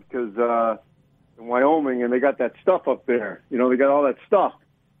Colorado because in Wyoming, and they got that stuff up there. They got all that stuff."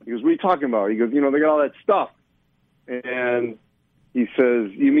 He goes, what are you talking about? He goes, they got all that stuff. And he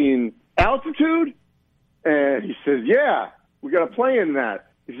says, you mean altitude? And he says, yeah, we got to play in that.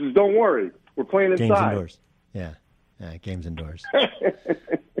 He says, don't worry, we're playing inside. Games indoors. Yeah, games indoors.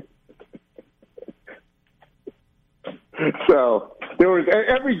 So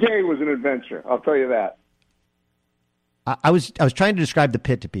every day was an adventure. I'll tell you that. I was trying to describe the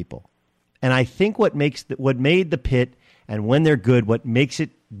Pit to people, and I think what made the Pit and when they're good, what makes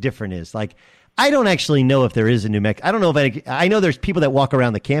it different is like I don't actually know if there is a New Mexico. I don't know if I know there's people that walk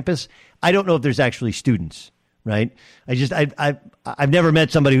around the campus. I don't know if there's actually students. Right? I've never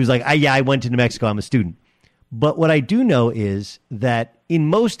met somebody who's like, I went to New Mexico. I'm a student. But what I do know is that in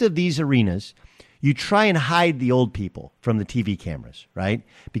most of these arenas, you try and hide the old people from the TV cameras, right?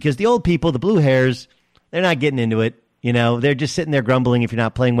 Because the old people, the blue hairs, they're not getting into it. They're just sitting there grumbling if you're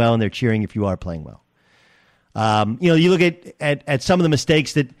not playing well, and they're cheering if you are playing well. You look at some of the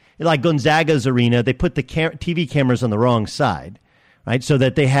mistakes that, like Gonzaga's arena, they put the TV cameras on the wrong side, right? So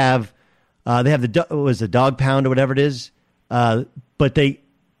that they have the dog pound or whatever it is, but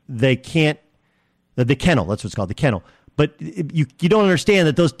they can't the kennel. That's what it's called, the kennel. But you don't understand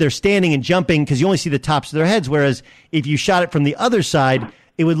that they're standing and jumping because you only see the tops of their heads. Whereas if you shot it from the other side,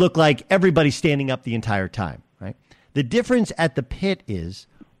 it would look like everybody's standing up the entire time, right? The difference at the Pit is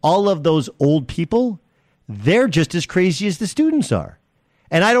all of those old people, they're just as crazy as the students are.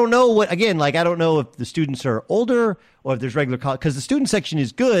 And I don't know I don't know if the students are older or if there's regular college, because the student section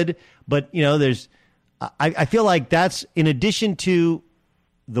is good, but I feel like that's in addition to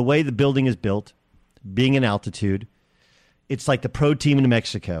the way the building is built, being in altitude, it's like the pro team in New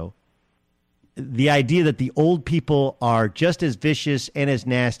Mexico. The idea that the old people are just as vicious and as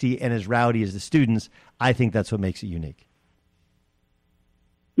nasty and as rowdy as the students, I think that's what makes it unique.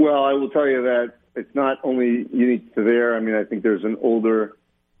 Well, I will tell you that it's not only unique to there. I mean, I think there's an older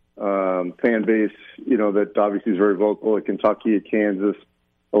fan base, that obviously is very vocal at Kentucky, at Kansas,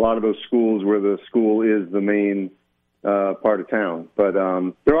 a lot of those schools where the school is the main part of town. But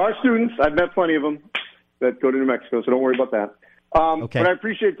there are students. I've met plenty of them that go to New Mexico, so don't worry about that. Okay. But I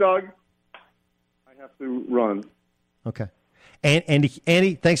appreciate Doug. I have to run. Okay. And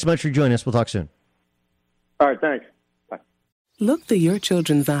Andy, thanks so much for joining us. We'll talk soon. All right, thanks. Bye. Look through your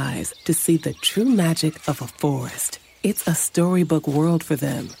children's eyes to see the true magic of a forest. It's a storybook world for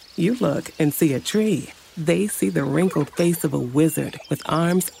them. You look and see a tree. They see the wrinkled face of a wizard with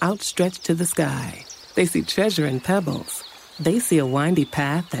arms outstretched to the sky. They see treasure in pebbles. They see a windy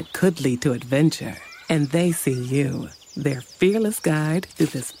path that could lead to adventure. And they see you, their fearless guide through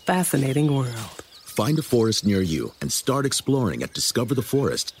this fascinating world. Find a forest near you and start exploring at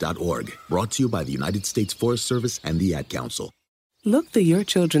discovertheforest.org. Brought to you by the United States Forest Service and the Ad Council. Look through your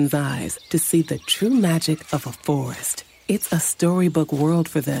children's eyes to see the true magic of a forest. It's a storybook world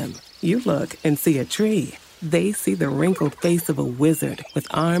for them. You look and see a tree. They see the wrinkled face of a wizard with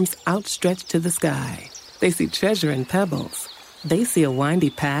arms outstretched to the sky. They see treasure in pebbles. They see a windy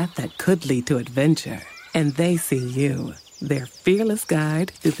path that could lead to adventure. And they see you, their fearless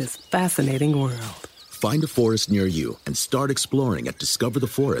guide through this fascinating world. Find a forest near you and start exploring at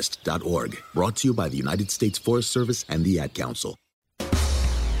discovertheforest.org. Brought to you by the United States Forest Service and the Ad Council.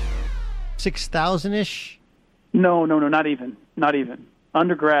 6,000-ish? No, not even.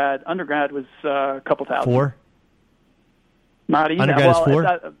 Undergrad was a couple thousand. 4? Not even. Undergrad is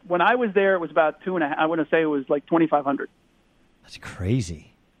 4? When I was there, it was about 2.5. I want to say it was like 2,500. That's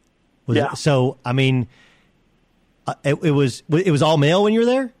crazy. Yeah. So, I mean, it was all male when you were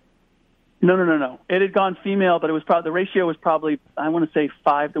there? No. It had gone female, but it was the ratio was probably, I want to say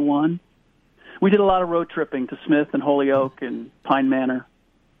 5-1. We did a lot of road tripping to Smith and Holyoke and Pine Manor.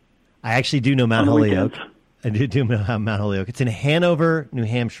 I actually do know Mount Holyoke. I do know Mount Holyoke. It's in Hanover, New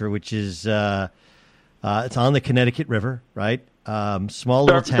Hampshire, which is it's on the Connecticut River, right? Small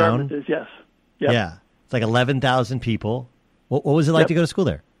little town. Is, yes. Yep. Yeah. It's like 11,000 people. What was it like to go to school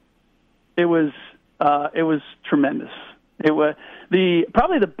there? It was tremendous. It was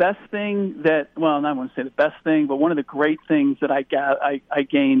probably the best thing that, well, I wouldn't say the best thing, but one of the great things that I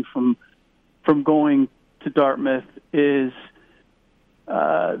gained from going to Dartmouth is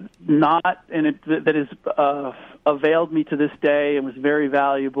that has availed me to this day and was very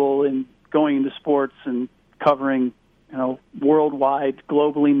valuable in going into sports and covering, worldwide,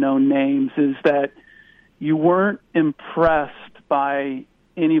 globally known names, is that you weren't impressed by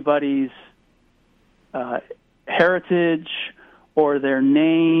anybody's heritage or their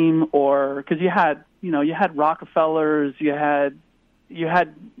name, or because you had Rockefellers, you had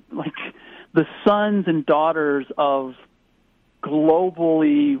like the sons and daughters of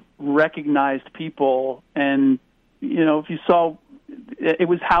globally recognized people, and if you saw it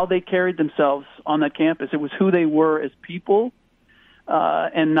was how they carried themselves on that campus. It was who they were as people,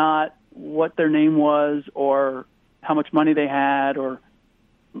 and not what their name was or how much money they had or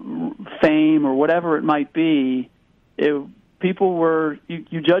fame or whatever it might be. People were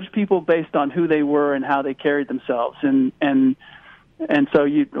you judge people based on who they were and how they carried themselves, and so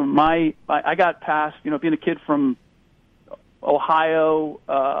I got past, being a kid from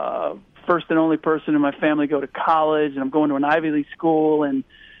Ohio, first and only person in my family to go to college, and I'm going to an Ivy League school, and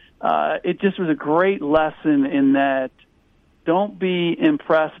it just was a great lesson in that don't be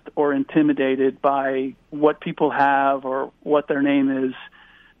impressed or intimidated by what people have or what their name is.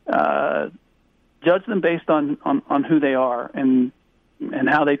 Judge them based on who they are and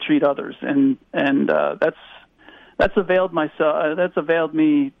how they treat others, and that's availed myself. That's availed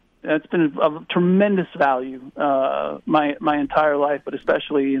me. That's been of tremendous value my entire life, but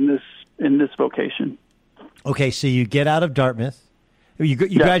especially in this vocation. Okay, so you get out of Dartmouth. You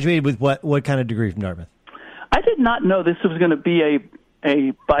graduated with what kind of degree from Dartmouth? I did not know this was going to be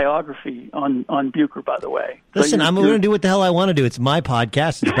a biography on Bucher, by the way. Listen, I'm going to do what the hell I want to do. It's my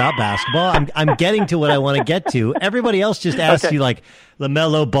podcast. It's about basketball. I'm getting to what I want to get to. Everybody else just asks you, like,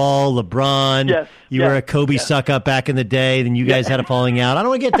 LaMelo Ball, LeBron. Yes, you were a Kobe suck-up back in the day. Then you guys had a falling out. I don't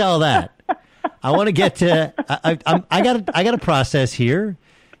want to get to all that. I want to get to I got a process here.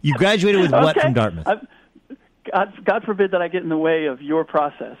 You graduated with what from Dartmouth? God forbid that I get in the way of your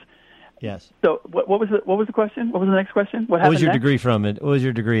process. Yes. So what was the question? What was the next question? What was your degree from it? What was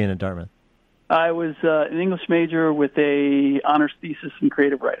your degree in at Dartmouth? I was an English major with a honors thesis in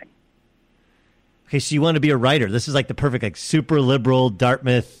creative writing. Okay, so you want to be a writer. This is like the perfect, like, super liberal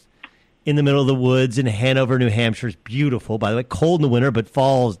Dartmouth in the middle of the woods in Hanover, New Hampshire. It's beautiful, by the way. Cold in the winter, but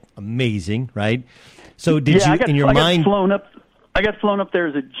fall's amazing, right? So I got flown up there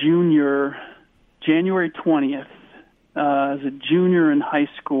as a junior, January 20th, as a junior in high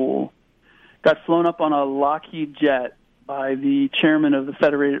school. Got flown up on a Lockheed jet by the chairman of the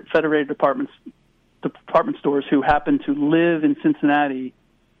Federated Department Stores, who happened to live in Cincinnati,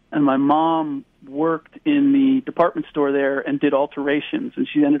 and my mom worked in the department store there and did alterations, and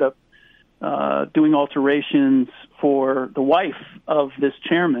she ended up doing alterations for the wife of this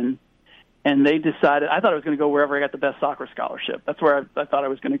chairman. And they decided, I thought I was going to go wherever I got the best soccer scholarship. That's where I thought I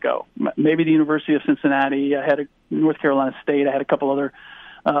was going to go. Maybe the University of Cincinnati. I had North Carolina State. I had a couple other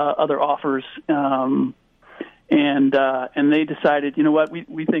offers. And they decided, you know what,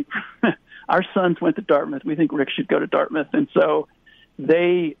 we think our sons went to Dartmouth. We think Rick should go to Dartmouth. And so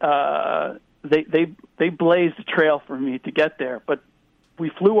they blazed a trail for me to get there. But we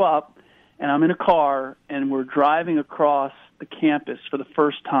flew up, and I'm in a car, and we're driving across the campus for the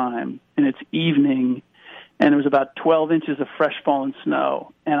first time, and it's evening, and there was about 12 inches of fresh fallen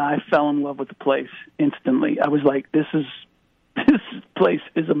snow, and I fell in love with the place instantly. I was like, this place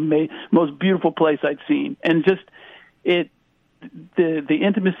is most beautiful place I'd seen, and just the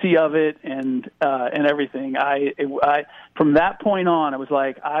intimacy of it and everything. I from that point on, I was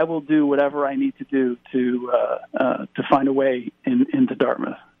like, I will do whatever I need to do to find a way into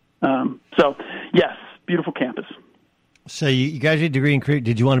Dartmouth. So yes, beautiful campus. So you graduated a degree in creative.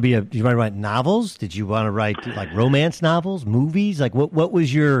 Did you want to write novels? Did you want to write like romance novels, movies? Like what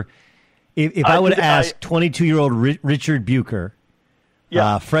was your? If I would ask 22-year-old Richard Bucher,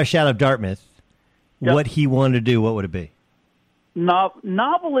 fresh out of Dartmouth, what he wanted to do, what would it be?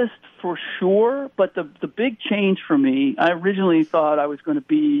 Novelist for sure, but the big change for me, I originally thought I was going to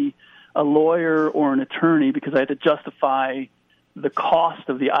be a lawyer or an attorney because I had to justify the cost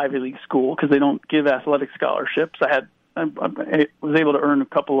of the Ivy League school because they don't give athletic scholarships. I was able to earn a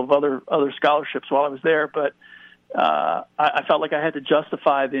couple of other scholarships while I was there, but I felt like I had to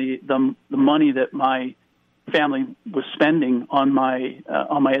justify the money that my family was spending on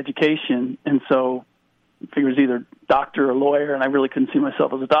my education, and so I figured it was either doctor or lawyer, and I really couldn't see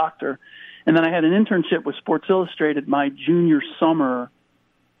myself as a doctor. And then I had an internship with Sports Illustrated my junior summer,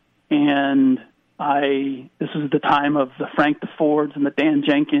 and this was the time of the Frank DeFords and the Dan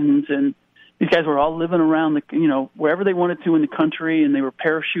Jenkins, and these guys were all living around wherever they wanted to in the country, and they were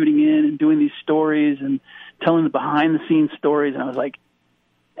parachuting in and doing these stories and telling the behind-the-scenes stories. And I was like,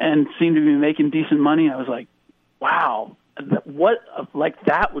 and seemed to be making decent money. I was like, wow,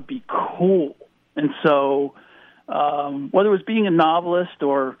 that would be cool. And so, whether it was being a novelist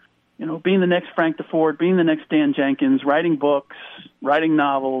or being the next Frank DeFord, being the next Dan Jenkins, writing books, writing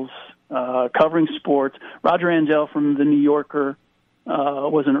novels, covering sports. Roger Angell from The New Yorker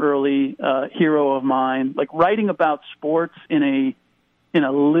was an early hero of mine. Like writing about sports in a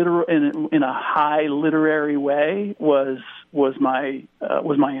high literary way was my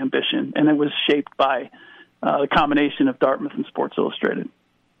ambition, and it was shaped by the combination of Dartmouth and Sports Illustrated.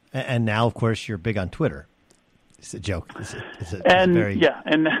 And now, of course, you're big on Twitter. It's a joke. And now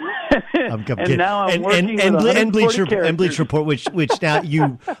I'm working with Bleacher Report, which now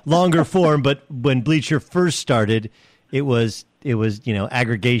you longer form. But when Bleacher first started, it was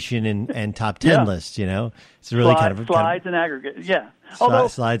aggregation and top 10 lists. It's really slides and aggregate. Yeah,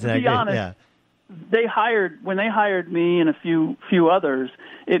 slides and aggregate. Yeah, when they hired me and a few others,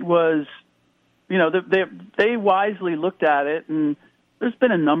 it was they wisely looked at it, and there's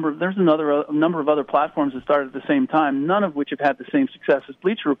a number of other platforms that started at the same time, none of which have had the same success as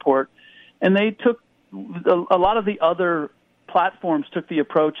Bleacher Report. And they took a lot of the other platforms took the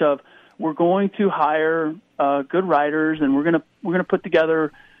approach of, we're going to hire good writers, and we're going to put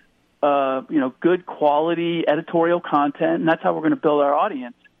together good quality editorial content, and that's how we're going to build our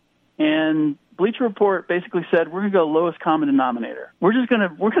audience. And Bleacher Report basically said, we're going to go lowest common denominator. We're going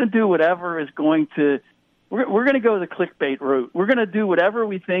to do whatever is going to. We're going to go the clickbait route. We're going to do whatever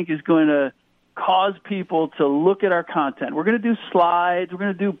we think is going to cause people to look at our content. We're going to do slides. We're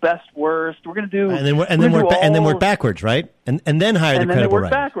going to do best worst. We're going to do and then work backwards, right? And then hire the credible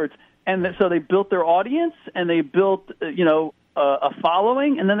writers. Backwards. And so they built their audience, and they built a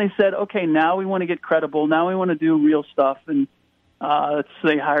following, and then they said, okay, now we want to get credible. Now we want to do real stuff. And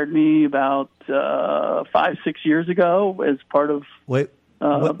they hired me about 5-6 years ago as part of. Wait,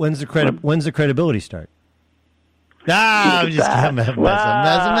 when's the credibility start? I'm just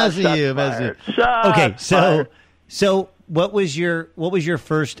messing you. Okay, so what was your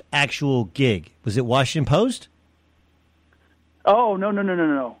first actual gig? Was it Washington Post? Oh,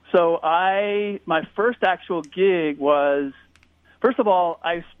 no. So my first actual gig was, first of all,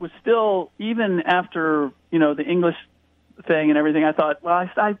 I was still, even after the English thing and everything, I thought, well,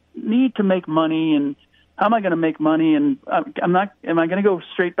 I need to make money, and how am I going to make money? And am I going to go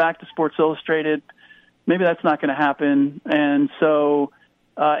straight back to Sports Illustrated? Maybe that's not going to happen. And so,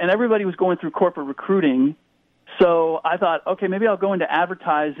 and everybody was going through corporate recruiting. So I thought, okay, maybe I'll go into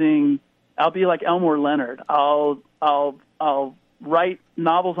advertising. I'll be like Elmore Leonard. I'll write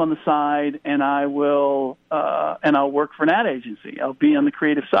novels on the side, and I'll work for an ad agency. I'll be on the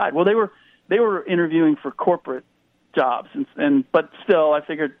creative side. Well, they were interviewing for corporate jobs, but still, I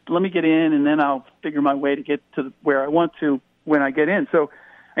figured, let me get in, and then I'll figure my way to get to where I want to when I get in. So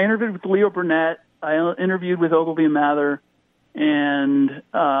I interviewed with Leo Burnett. I interviewed with Ogilvy and Mather, and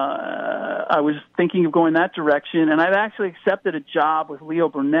I was thinking of going that direction. And I'd actually accepted a job with Leo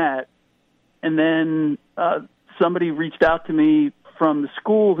Burnett, and then somebody reached out to me from the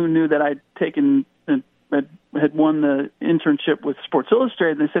school who knew that I'd taken had won the internship with Sports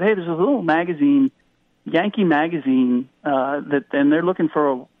Illustrated. And they said, "Hey, there's a little magazine, Yankee Magazine, and they're looking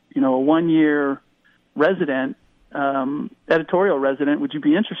for a 1-year resident, editorial resident. Would you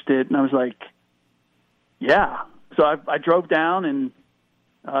be interested?" And I was like, yeah. So I drove down and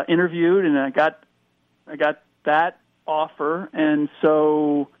interviewed, and I got that offer. And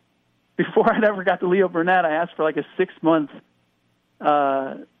so before I'd ever got to Leo Burnett, I asked for like a 6-month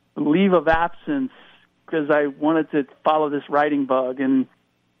leave of absence because I wanted to follow this writing bug. And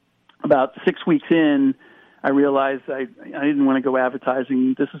about 6 weeks in, I realized I didn't want to go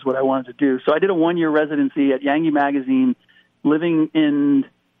advertising. This is what I wanted to do. So I did a 1-year residency at Yankee Magazine, living in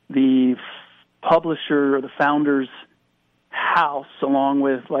the publisher or the founder's house, along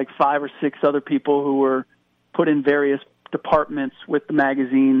with like 5 or 6 other people who were put in various departments with the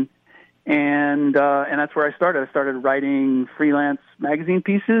magazine, and that's where I started. I started writing freelance magazine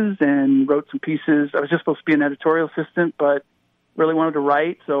pieces and wrote some pieces. I was just supposed to be an editorial assistant, but really wanted to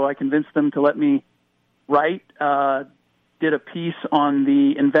write, so I convinced them to let me write. Did a piece on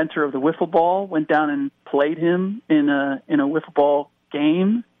the inventor of the wiffle ball. Went down and played him in a wiffle ball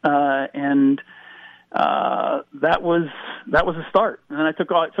game. And that was a start. And then I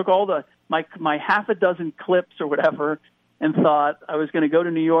took all my half a dozen clips or whatever, and thought I was going to go to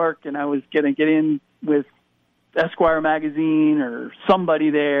New York, and I was going to get in with Esquire magazine or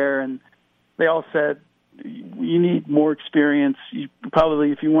somebody there, and they all said, you need more experience. You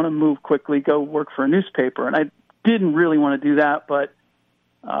probably, if you want to move quickly, go work for a newspaper. And I didn't really want to do that, but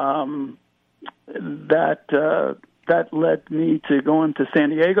that led me to going to San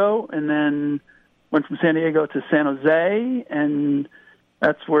Diego, and then went from San Diego to San Jose, and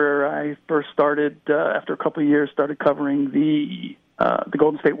that's where I first started. After a couple of years, started covering the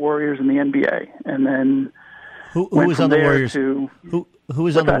Golden State Warriors in the NBA, and then who was on the Warriors? Who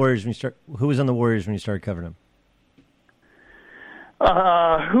was on the Warriors when you start? Who was on the Warriors when you started covering them?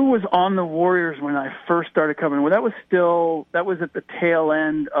 Who was on the Warriors when I first started covering? Well, that was at the tail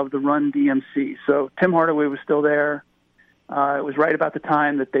end of the Run DMC. So Tim Hardaway was still there. It was right about the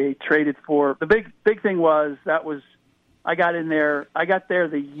time that they traded for the big thing was I got there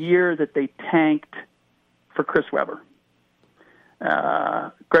the year that they tanked for Chris Webber.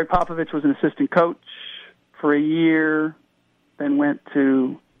 Greg Popovich was an assistant coach for a year, then went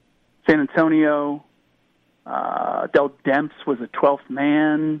to San Antonio. Del Demps was a 12th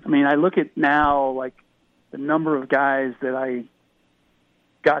man. I mean, I look at now, like, the number of guys that I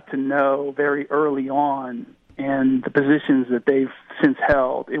got to know very early on and the positions that they've since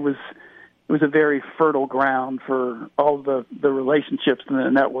held. It was a very fertile ground for all the relationships and the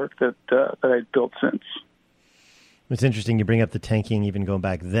network that I'd built since. It's interesting you bring up the tanking, even going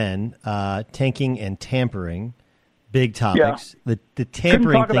back then. Tanking and tampering, big topics. Yeah. The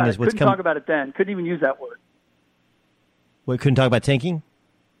tampering thing is what's Couldn't talk about it then. Couldn't even use that word. What, couldn't talk about tanking?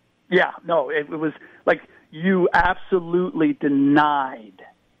 Yeah, no, it was like you absolutely denied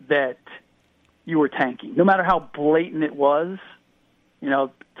that you were tanking, no matter how blatant it was. You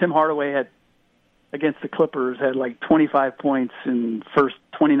know, Tim Hardaway had, against the Clippers, had like 25 points in first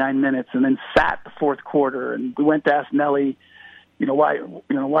 29 minutes and then sat the fourth quarter. And we went to ask Nelly,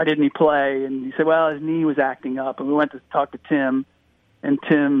 why didn't he play? And he said, well, his knee was acting up. And we went to talk to Tim, and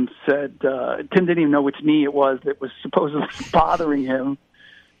Tim said Tim didn't even know which knee it was that was supposedly bothering him.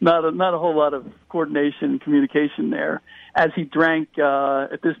 Not a whole lot of coordination and communication there. As he drank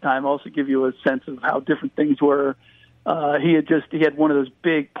at this time, also give you a sense of how different things were. He had one of those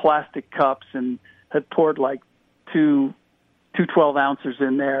big plastic cups and had poured like two 12-ounces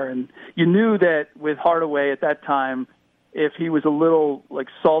in there. And you knew that with Hardaway at that time, if he was a little like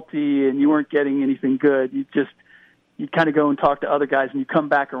salty and you weren't getting anything good, you'd kind of go and talk to other guys, and you come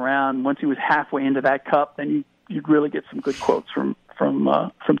back around. Once he was halfway into that cup, then you'd really get some good quotes from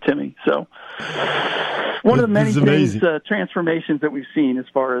Timmy. So one of the many things, transformations that we've seen as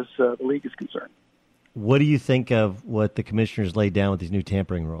far as the league is concerned. What do you think of what the commissioners laid down with these new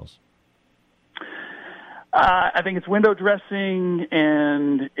tampering rules? I think it's window dressing,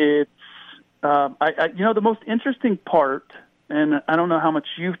 and it's the most interesting part, and I don't know how much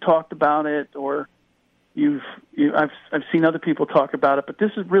you've talked about it or I've seen other people talk about it, but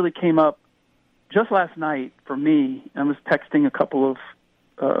this really came up just last night for me. I was texting a couple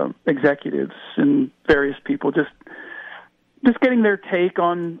of executives and various people, just getting their take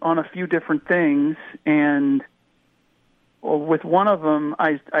on a few different things. And with one of them,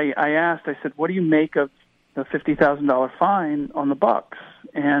 I asked, I said, what do you make of the $50,000 fine on the Bucks?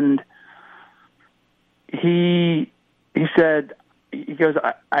 And he said, he goes,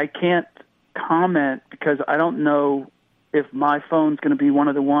 I can't comment because I don't know if my phone's going to be one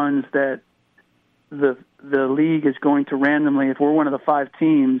of the ones that the league is going to randomly, if we're one of the 5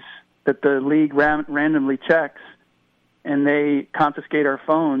 teams that the league randomly checks and they confiscate our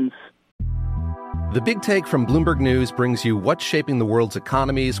phones. The Big Take from Bloomberg News brings you what's shaping the world's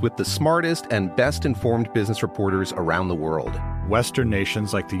economies with the smartest and best-informed business reporters around the world. Western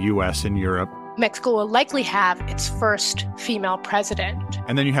nations like the U.S. and Europe. Mexico will likely have its first female president.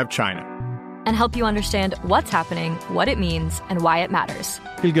 And then you have China. And help you understand what's happening, what it means, and why it matters.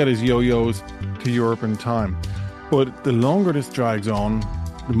 He'll get his yo-yos to Europe in time. But the longer this drags on,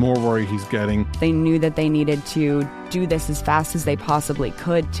 the more worry he's getting. They knew that they needed to do this as fast as they possibly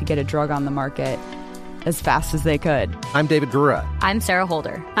could to get a drug on the market as fast as they could. I'm David Gura. I'm Sarah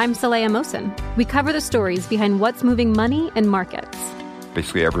Holder. I'm Saleha Mohsen. We cover the stories behind what's moving money and markets.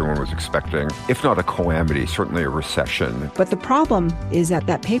 Basically, everyone was expecting, if not a calamity, certainly a recession. But the problem is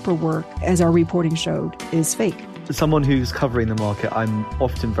that paperwork, as our reporting showed, is fake. As someone who's covering the market, I'm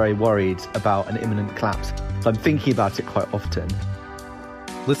often very worried about an imminent collapse. I'm thinking about it quite often.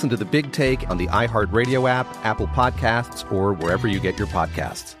 Listen to The Big Take on the iHeartRadio app, Apple Podcasts, or wherever you get your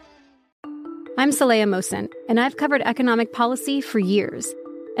podcasts. I'm Saleha Mohsen, and I've covered economic policy for years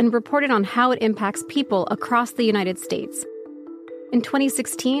and reported on how it impacts people across the United States. In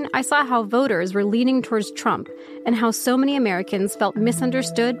 2016, I saw how voters were leaning towards Trump and how so many Americans felt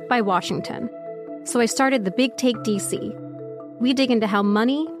misunderstood by Washington. So I started the Big Take DC. We dig into how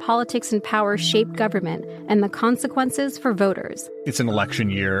money, politics, and power shape government and the consequences for voters. It's an election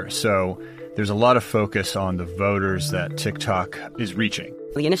year, so there's a lot of focus on the voters that TikTok is reaching.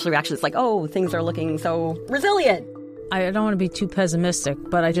 The initial reaction is like, oh, things are looking so resilient. I don't want to be too pessimistic,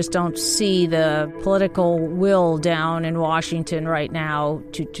 but I just don't see the political will down in Washington right now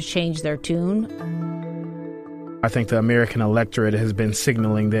to change their tune. I think the American electorate has been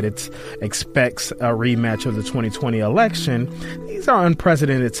signaling that it expects a rematch of the 2020 election. These are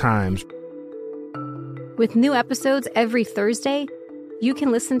unprecedented times. With new episodes every Thursday, you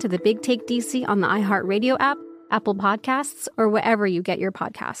can listen to the Big Take DC on the iHeartRadio app, Apple Podcasts, or wherever you get your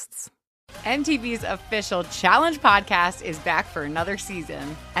podcasts. MTV's official Challenge podcast is back for another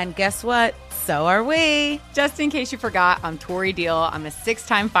season. And guess what? So are we. Just in case you forgot, I'm Tori Deal. I'm a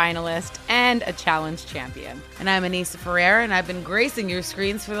 6-time finalist and a Challenge champion. And I'm Anissa Ferreira, and I've been gracing your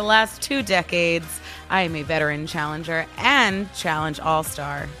screens for the last 2 decades. I am a veteran challenger and Challenge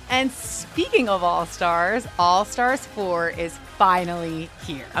All-Star. And speaking of All-Stars, All-Stars 4 is finally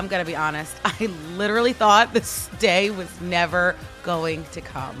here. I'm going to be honest. I literally thought this day was never going to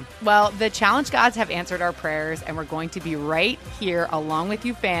come. Well, the Challenge gods have answered our prayers, and we're going to be right here along with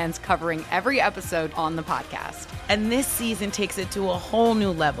you fans covering every episode on the podcast. And this season takes it to a whole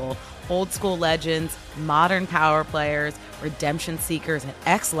new level. Old school legends, modern power players, redemption seekers, and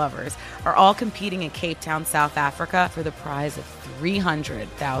ex-lovers are all competing in Cape Town, South Africa for the prize of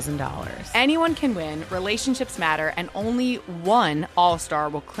 $300,000. Anyone can win, relationships matter, and only one All-Star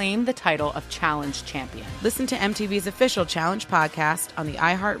will claim the title of Challenge champion. Listen to MTV's official Challenge podcast on the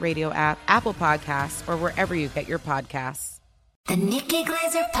iHeartRadio app, Apple Podcasts, or wherever you get your podcasts. The Nikki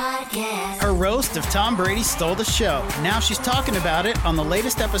Glaser Podcast. Her roast of Tom Brady stole the show. Now she's talking about it on the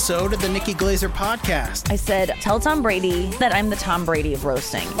latest episode of the Nikki Glaser Podcast. I said, tell Tom Brady that I'm the Tom Brady of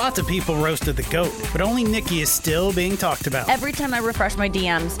roasting. Lots of people roasted the GOAT, but only Nikki is still being talked about. Every time I refresh my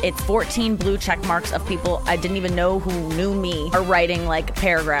DMs, it's 14 blue check marks of people I didn't even know who knew me are writing like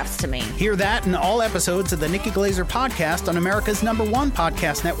paragraphs to me. Hear that in all episodes of the Nikki Glaser Podcast on America's #1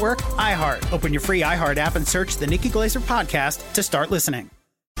 podcast network, iHeart. Open your free iHeart app and search the Nikki Glaser Podcast to start listening.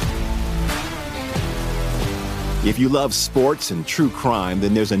 If you love sports and true crime,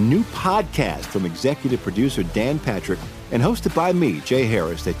 then there's a new podcast from executive producer Dan Patrick and hosted by me, Jay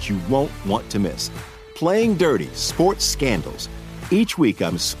Harris, that you won't want to miss. Playing Dirty: Sports Scandals. Each week,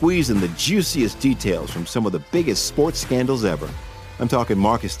 I'm squeezing the juiciest details from some of the biggest sports scandals ever. I'm talking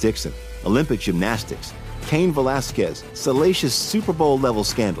Marcus Dixon, Olympic gymnastics, Cain Velasquez, salacious Super Bowl-level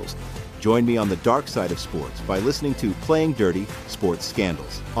scandals. Join me on the dark side of sports by listening to Playing Dirty: Sports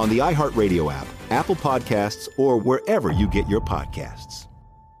Scandals on the iHeartRadio app, Apple Podcasts, or wherever you get your podcasts.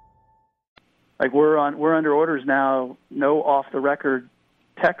 Like we're under orders now, no off-the-record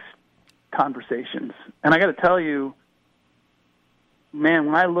text conversations. And I got to tell you, man,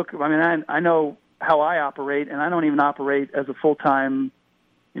 when I look, I know how I operate, and I don't even operate as a full-time,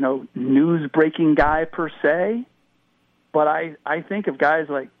 news-breaking guy per se. But I think of guys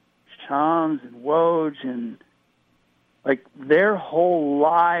like Shams and Woj and like their whole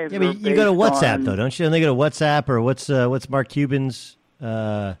lives. Yeah, but you go to WhatsApp though, don't you? And they go to WhatsApp or what's Mark Cuban's?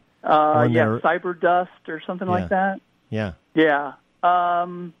 Cyber Dust or something like that. Yeah. Yeah.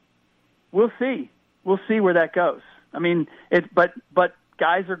 We'll see. We'll see where that goes. I mean, but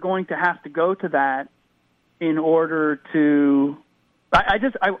guys are going to have to go to that in order to.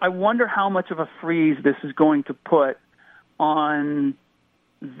 I wonder how much of a freeze this is going to put on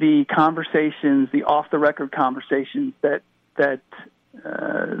the conversations, the off-the-record conversations that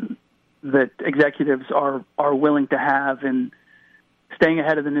executives are willing to have, and staying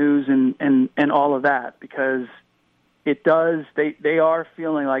ahead of the news and all of that, because it does. They are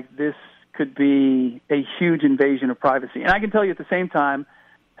feeling like this could be a huge invasion of privacy. And I can tell you at the same time,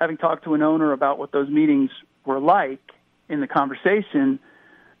 having talked to an owner about what those meetings were like in the conversation,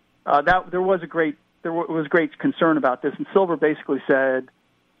 that there was great concern about this. And Silver basically said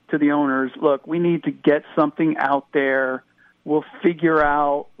to the owners, look, we need to get something out there. We'll figure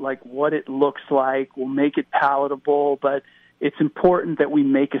out like what it looks like. We'll make it palatable, but it's important that we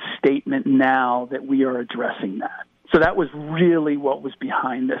make a statement now that we are addressing that. So that was really what was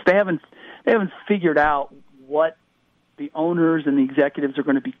behind this. They haven't figured out what the owners and the executives are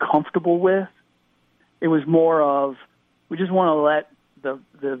going to be comfortable with. It was more of, we just want to let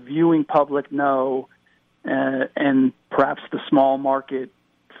the viewing public know, and perhaps the small market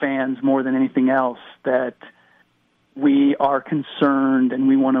fans more than anything else, that we are concerned and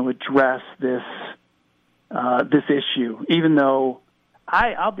we want to address this issue. Even though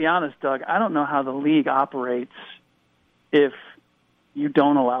I'll be honest, Doug, I don't know how the league operates if you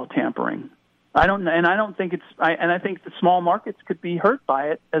don't allow tampering. I think the small markets could be hurt by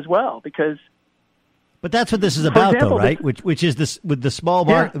it as well, because. But that's what this is about, example, though, right? Which is this with the small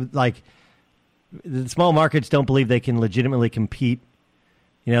market, like the small markets don't believe they can legitimately compete.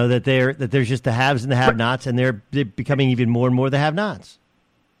 You know, that there's just the haves and the have-nots, and they're becoming even more and more the have-nots.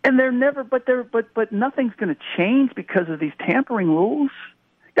 And they're never, but nothing's going to change because of these tampering rules.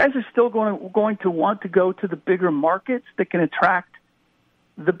 Guys are still going to want to go to the bigger markets that can attract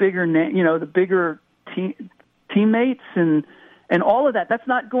the bigger, the bigger teammates and all of that. That's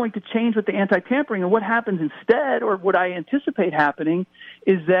not going to change with the anti-tampering. And what happens instead, or what I anticipate happening,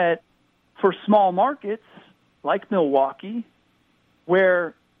 is that for small markets like Milwaukee,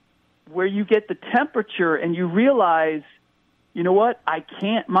 where where you get the temperature and you realize, you know what,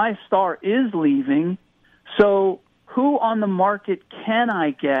 my star is leaving, so who on the market can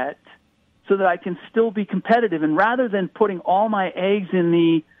I get so that I can still be competitive? And rather than putting all my eggs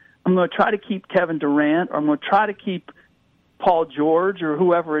in I'm going to try to keep Kevin Durant, or I'm going to try to keep Paul George, or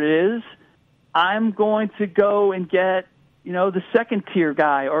whoever it is, I'm going to go and get, the second-tier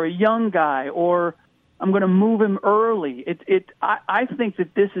guy or a young guy, or I'm going to move him early. I think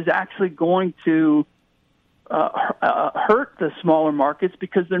that this is actually going to hurt the smaller markets,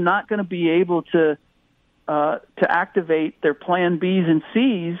 because they're not going to be able to activate their plan Bs and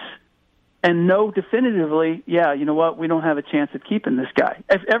Cs and know definitively, yeah, you know what, we don't have a chance of keeping this guy.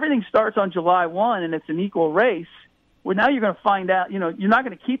 If everything starts on July 1 and it's an equal race, well, now you're going to find out, you're not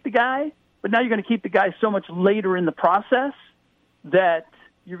going to keep the guy, but now you're going to keep the guy so much later in the process that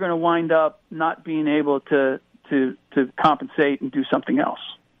you're going to wind up not being able to compensate and do something else.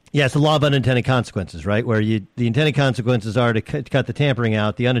 Yeah, it's the law of unintended consequences, right? Where the intended consequences are to cut the tampering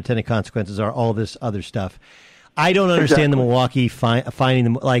out. The unintended consequences are all this other stuff. I don't understand the Milwaukee finding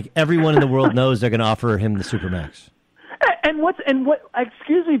them. Like, everyone in the world knows they're going to offer him the Supermax. And what?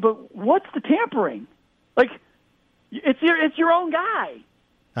 Excuse me, but what's the tampering? Like, it's your own guy.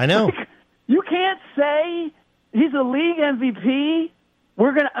 I know. Like, you can't say he's a league MVP.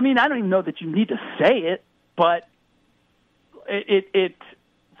 I don't even know that you need to say it, but it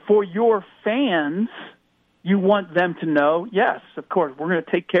for your fans, you want them to know, yes, of course, we're going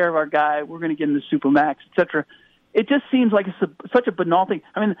to take care of our guy. We're going to get him the Supermax, etc. It just seems like it's such a banal thing.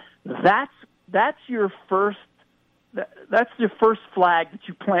 I mean, that's your first flag that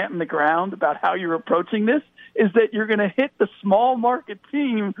you plant in the ground about how you're approaching this, is that you're going to hit the small market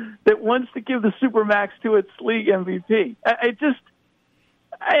team that wants to give the Supermax to its league MVP.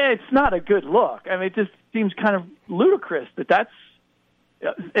 It's not a good look. I mean, it just seems kind of ludicrous that's.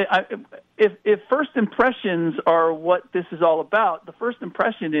 If first impressions are what this is all about, the first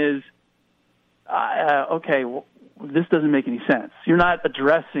impression is, okay, well, this doesn't make any sense. You're not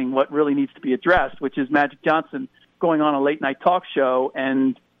addressing what really needs to be addressed, which is Magic Johnson going on a late-night talk show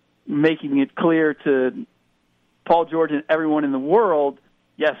and making it clear to Paul George and everyone in the world,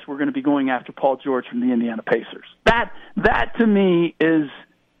 yes, we're going to be going after Paul George from the Indiana Pacers. That to me is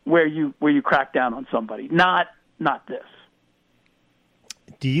where you crack down on somebody, not this.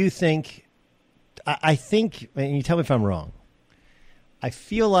 Do you think, I think, and you tell me if I'm wrong, I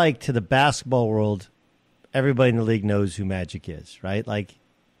feel like to the basketball world, everybody in the league knows who Magic is, right? Like,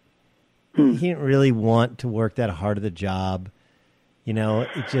 he didn't really want to work that hard of the job. He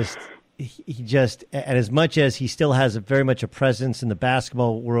just, and as much as he still has very much a presence in the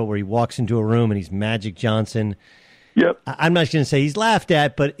basketball world where he walks into a room and he's Magic Johnson. Yep. I'm not going to say he's laughed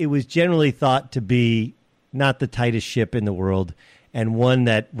at, but it was generally thought to be not the tightest ship in the world. And one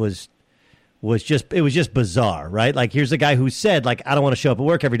that was just bizarre, right? Like, here's a guy who said, like, I don't want to show up at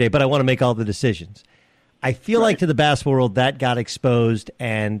work every day, but I want to make all the decisions. I feel like to the basketball world that got exposed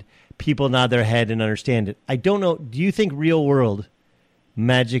and people nod their head and understand it. I don't know. Do you think real world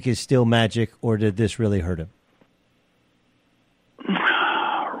Magic is still Magic, or did this really hurt him?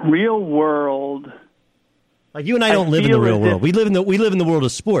 Real world. Like, you and I don't live in the real world. We live in the world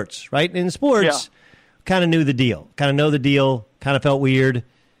of sports, right? In sports, kind of knew the deal. Kind of know the deal. Kind of felt weird,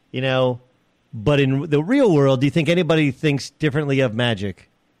 But in the real world, do you think anybody thinks differently of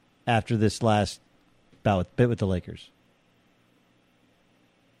Magic after this last bit with the Lakers?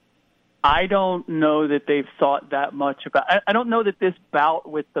 I don't know that they've thought that much about. I don't know that this bout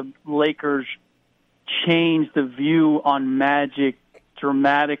with the Lakers changed the view on Magic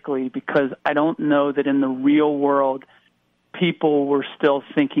dramatically, because I don't know that in the real world people were still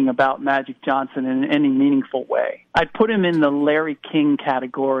thinking about Magic Johnson in any meaningful way. I'd put him in the Larry King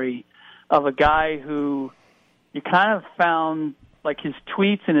category of a guy who you kind of found like his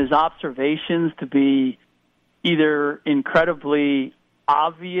tweets and his observations to be either incredibly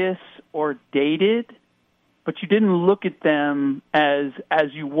obvious or dated, but you didn't look at them as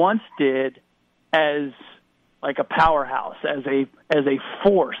you once did, as like a powerhouse, as a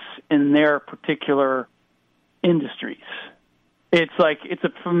force in their particular industries. It's like, it's a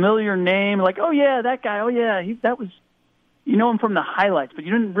familiar name, like, oh yeah, that guy, oh yeah, you know him from the highlights, but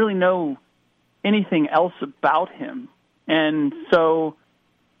you didn't really know anything else about him. And so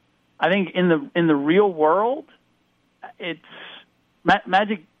I think in the real world, it's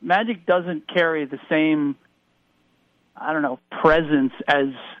Magic doesn't carry the same, I don't know, presence as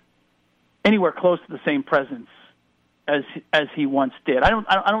anywhere close to the same presence as he once did. I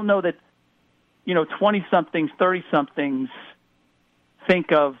don't know that 20-somethings, 30-somethings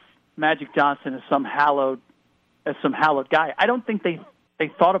think of Magic Johnson as some hallowed guy. I don't think they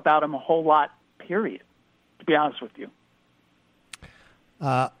they thought about him a whole lot, period, to be honest with you.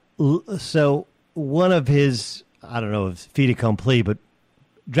 So one of his, I don't know if fait accompli, but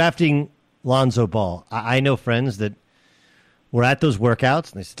drafting Lonzo Ball. I know friends that were at those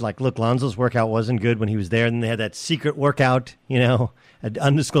workouts, and they said, like, look, Lonzo's workout wasn't good when he was there, and they had that secret workout, at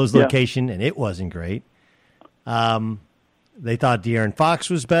undisclosed location, and it wasn't great. They thought De'Aaron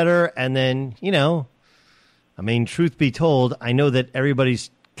Fox was better, and then, truth be told, I know that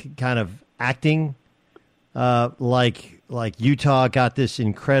everybody's kind of acting like Utah got this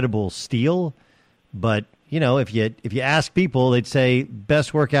incredible steal, but if you ask people, they'd say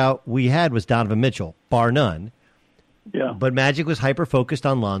best workout we had was Donovan Mitchell, bar none. Yeah. But Magic was hyper focused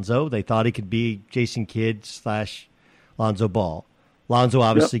on Lonzo. They thought he could be Jason Kidd / Lonzo Ball. Lonzo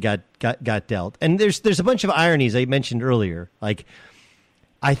obviously got dealt, and there's a bunch of ironies I mentioned earlier. Like,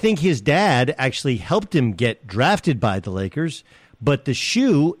 I think his dad actually helped him get drafted by the Lakers, but the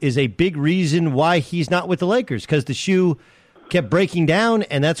shoe is a big reason why he's not with the Lakers, because the shoe kept breaking down,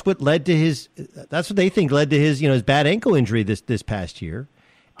 and that's what led to his. That's what they think led to his his bad ankle injury this past year.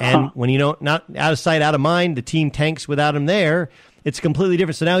 And when not out of sight, out of mind, the team tanks without him there. It's completely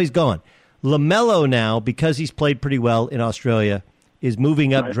different. So now he's gone. LaMelo now, because he's played pretty well in Australia, is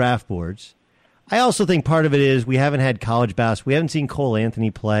moving up draft boards. I also think part of it is we haven't had college basketball. We haven't seen Cole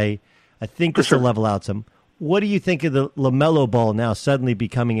Anthony play. I think this will level out some. What do you think of the LaMelo Ball now suddenly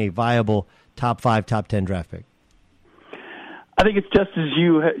becoming a viable top 5, top 10 draft pick? I think it's just as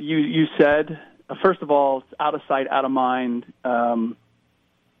you said. First of all, it's out of sight, out of mind. I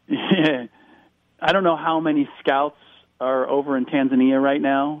don't know how many scouts are over in Tanzania right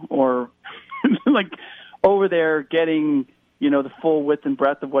now, or like over there getting the full width and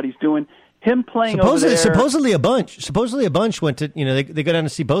breadth of what he's doing. Him playing over there. Supposedly a bunch went to they go down to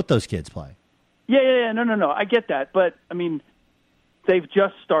see both those kids play. Yeah. No. I get that, but I mean, they've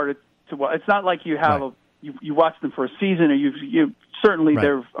just started to. It's not like you have you watch them for a season, or you certainly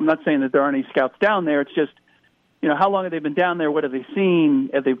there. I'm not saying that there aren't any scouts down there. It's just how long have they been down there? What have they seen?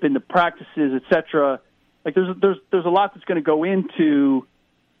 Have they been to practices, etc.? Like there's a lot that's going to go into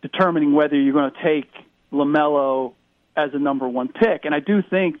determining whether you're going to take LaMelo as a number 1 pick. And I do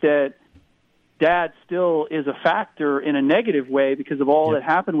think that Dad still is a factor in a negative way because of all that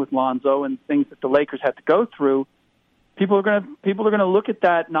happened with Lonzo and things that the Lakers had to go through. People are going to look at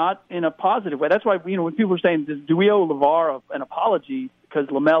that not in a positive way. That's why when people are saying, do we owe LeVar an apology because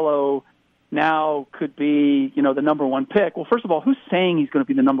LaMelo now could be the number 1 pick? Well, first of all, who's saying he's going to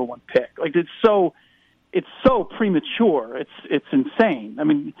be the number 1 pick? Like it's so premature. It's insane. I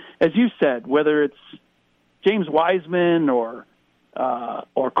mean, as you said, whether it's James Wiseman or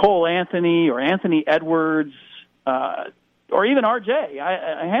Cole Anthony or Anthony Edwards or even R.J.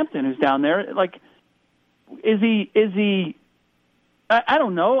 Hampton, who's down there. Like, is he? I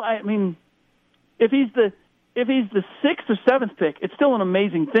don't know. I mean, if he's the 6th or 7th pick, it's still an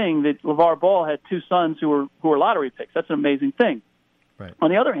amazing thing that LeVar Ball had 2 sons who were lottery picks. That's an amazing thing. Right. On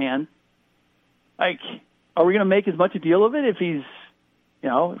the other hand, like, are we going to make as much a deal of it if he's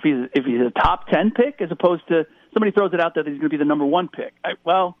if he's a top 10 pick as opposed to somebody throws it out there that he's going to be the number 1 pick?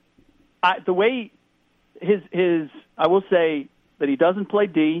 The way I will say that he doesn't play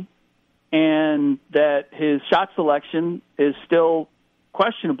D and that his shot selection is still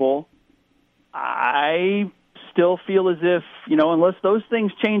questionable. I still feel as if, unless those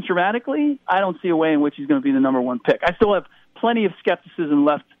things change dramatically, I don't see a way in which he's going to be the number 1 pick. I still have plenty of skepticism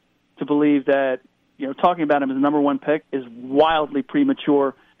left to believe that talking about him as a number 1 pick is wildly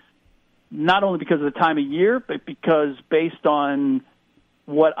premature, not only because of the time of year, but because based on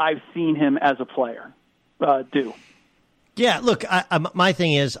what I've seen him as a player do. Yeah, look, my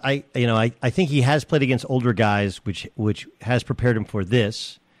thing is, I think he has played against older guys, which has prepared him for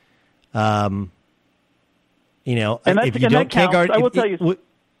this. And can't guard, I will tell you,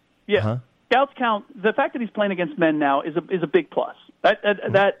 scouts count. The fact that he's playing against men now is a big plus.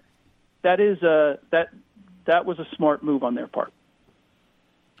 That was a smart move on their part.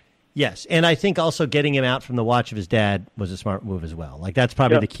 Yes, and I think also getting him out from the watch of his dad was a smart move as well. Like, that's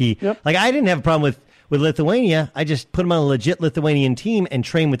probably the key. Yep. Like, I didn't have a problem with Lithuania. I just put him on a legit Lithuanian team and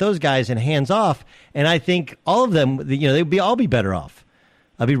train with those guys and hands off. And I think all of them, they'd all be better off.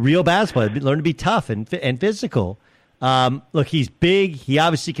 I'd be real basketball. I'd learn to be tough and physical. Look, he's big. He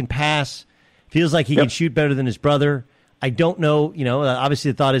obviously can pass. Feels like he can shoot better than his brother. I don't know,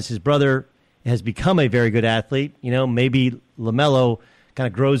 obviously the thought is his brother has become a very good athlete. Maybe LaMelo kind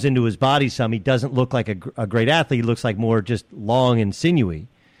of grows into his body some. He doesn't look like a great athlete. He looks like more just long and sinewy.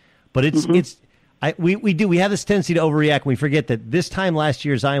 But we have this tendency to overreact when we forget that this time last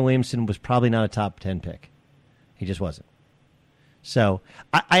year, Zion Williamson was probably not a top 10 pick. He just wasn't. So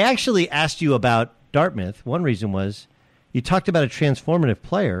I actually asked you about Dartmouth. One reason was you talked about a transformative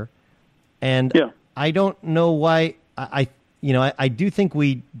player, and I don't know why. I do think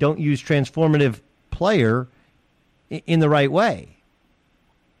we don't use transformative player in the right way.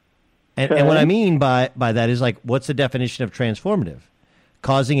 And what I mean by that is, like, what's the definition of transformative?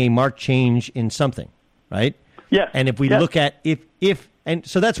 Causing a marked change in something, right? Yes. And if we look at and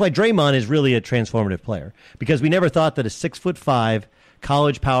so that's why Draymond is really a transformative player, because we never thought that a 6'5"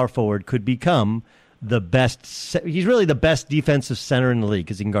 college power forward could become the best. He's really the best defensive center in the league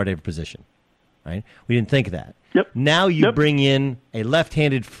because he can guard every position, right? We didn't think of that. Yep. Now you bring in a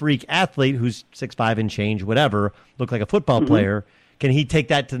left-handed freak athlete who's 6'5" and change, whatever, look like a football player. Can he take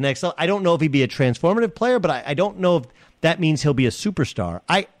that to the next level? I don't know if he'd be a transformative player, but I don't know if that means he'll be a superstar.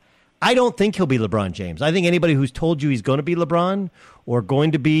 I don't think he'll be LeBron James. I think anybody who's told you he's going to be LeBron or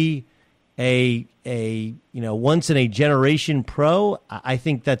going to be a once in a generation pro, I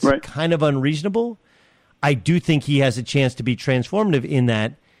think that's kind of unreasonable. I do think he has a chance to be transformative in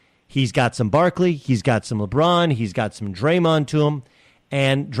that he's got some Barkley, he's got some LeBron, he's got some Draymond to him,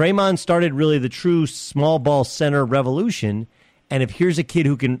 and Draymond started really the true small ball center revolution. And if here's a kid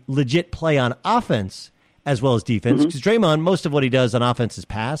who can legit play on offense as well as defense, because Draymond, most of what he does on offense is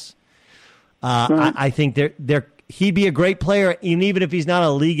pass. I think he'd be a great player, and even if he's not a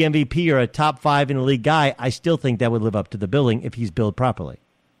league MVP or a top 5 in the league guy, I still think that would live up to the billing if he's billed properly.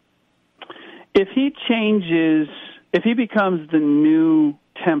 If he changes, if he becomes the new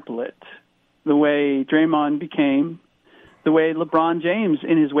template, the way Draymond became, the way LeBron James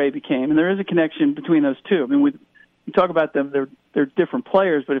in his way became, and there is a connection between those two. I mean, we talk about them, they're different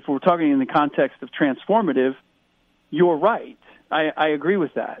players, but if we're talking in the context of transformative, you're right. I agree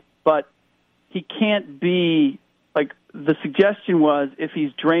with that. But he can't be, like, the suggestion was if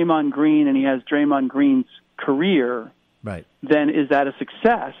he's Draymond Green and he has Draymond Green's career, right, then is that a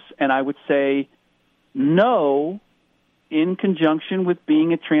success? And I would say no, in conjunction with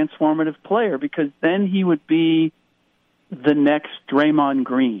being a transformative player, because then he would be the next Draymond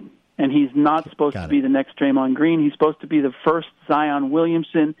Green. And he's not supposed to be the next Draymond Green. He's supposed to be the first Zion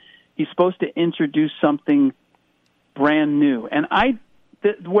Williamson. He's supposed to introduce something brand new. And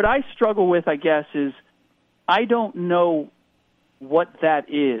what I struggle with, I guess, is I don't know what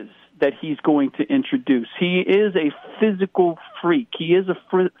that is that he's going to introduce. He is a physical freak. He is a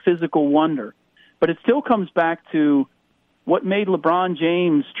physical wonder. But it still comes back to what made LeBron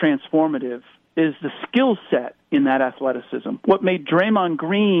James transformative is the skill set in that athleticism. What made Draymond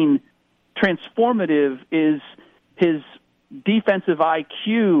Green transformative is his defensive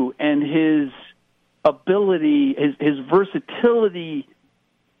IQ and his ability, his versatility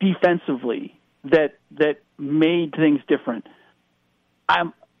defensively that made things different.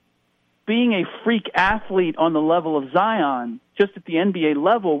 Being a freak athlete on the level of Zion, just at the NBA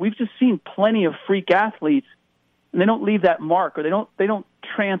level, we've just seen plenty of freak athletes, and they don't leave that mark, or they don't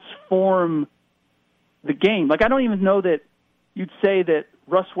transform the game. Like, I don't even know that you'd say that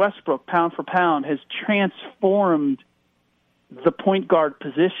Russ Westbrook, pound for pound, has transformed the point guard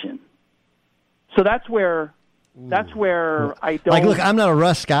position. So that's where I don't... Like, look, I'm not a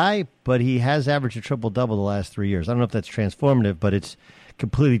Russ guy, but he has averaged a triple-double the last 3 years. I don't know if that's transformative, but it's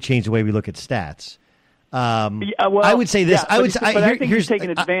completely changed the way we look at stats. I would say this. I think he's taken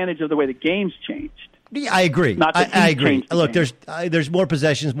advantage of the way the game's changed. Yeah, I agree. I agree. Look, there's more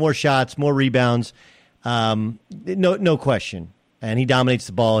possessions, more shots, more rebounds. No question. And he dominates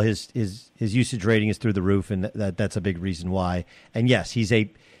the ball. His usage rating is through the roof, and that's a big reason why. And yes,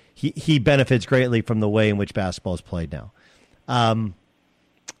 he benefits greatly from the way in which basketball is played now.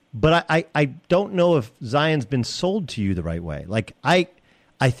 But I don't know if Zion's been sold to you the right way. Like, I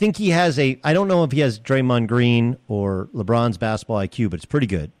think he has I don't know if he has Draymond Green or LeBron's basketball IQ, but it's pretty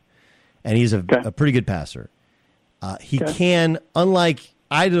good. And he's a pretty good passer. He can, unlike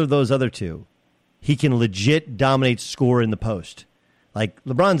either of those other two, he can legit dominate score in the post. Like,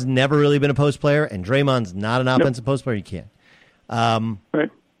 LeBron's never really been a post player, and Draymond's not an offensive post player. He can't. Right.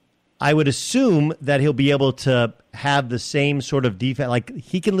 I would assume that he'll be able to have the same sort of defense. Like,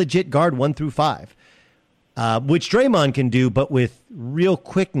 he can legit guard 1 through 5, which Draymond can do, but with real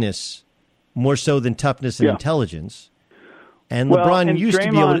quickness, more so than toughness and intelligence. And LeBron used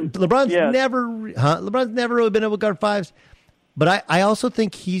to be able to. LeBron's never really been able to guard 5s. But I also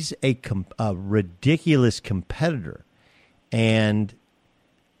think he's a ridiculous competitor. And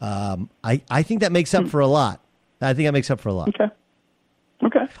I think that makes up for a lot. Okay.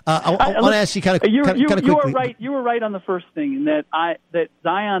 I want to ask you kind of quickly. You were right. You were right on the first thing, in that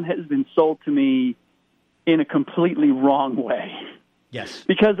Zion has been sold to me in a completely wrong way. Yes.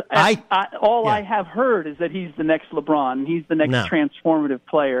 Because I have heard is that he's the next LeBron. He's the next transformative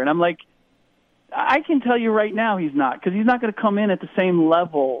player. And I'm like, I can tell you right now he's not, because he's not going to come in at the same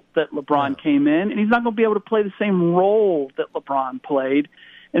level that LeBron came in, and he's not going to be able to play the same role that LeBron played.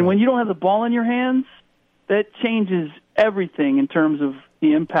 And when you don't have the ball in your hands, that changes everything in terms of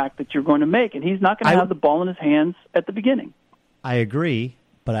the impact that you're going to make. And he's not going to have the ball in his hands at the beginning. I agree.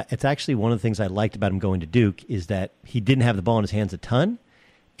 But it's actually one of the things I liked about him going to Duke is that he didn't have the ball in his hands a ton,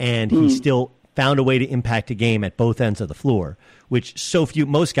 and he still found a way to impact a game at both ends of the floor, which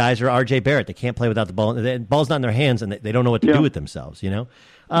most guys are R.J. Barrett. They can't play without the ball. The ball's not in their hands, and they don't know what to do with themselves, you know?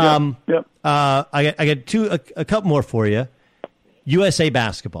 I got a couple more for you. USA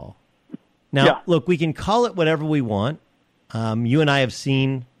basketball. Now, look, we can call it whatever we want. You and I have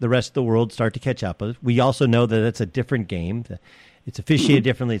seen the rest of the world start to catch up with us. We also know that it's a different game. It's officiated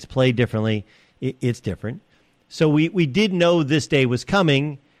differently. It's played differently. It's different. So we did know this day was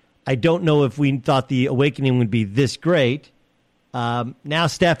coming. I don't know if we thought the awakening would be this great. Now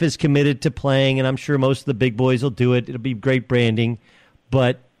Steph is committed to playing, and I'm sure most of the big boys will do it. It'll be great branding.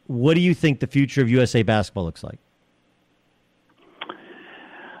 But what do you think the future of USA basketball looks like?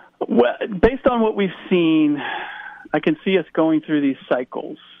 Well, based on what we've seen, I can see us going through these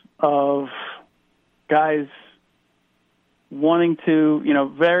cycles of guys wanting to,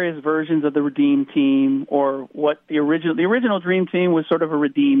 various versions of the Redeem Team, or what the original Dream Team was sort of a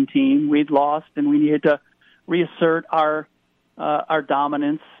Redeem Team. We'd lost, and we needed to reassert our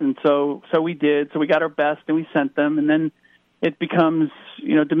dominance, and so we did. So we got our best, and we sent them, and then it becomes,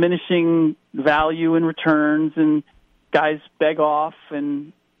 diminishing value in returns, and guys beg off,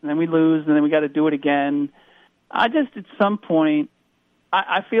 and then we lose, and then we got to do it again. At some point,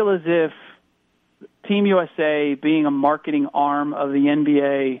 I feel as if Team USA being a marketing arm of the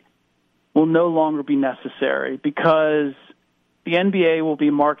NBA will no longer be necessary, because the NBA will be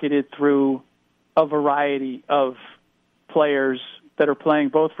marketed through a variety of players that are playing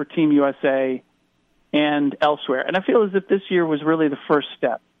both for Team USA and elsewhere. And I feel as if this year was really the first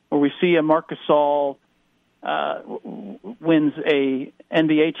step, where we see a Marc Gasol wins a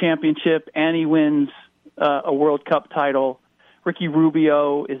NBA championship, and he wins a World Cup title. Ricky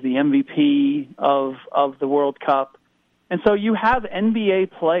Rubio is the MVP of the World Cup. And so you have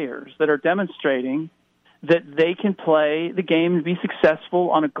NBA players that are demonstrating that they can play the game and be successful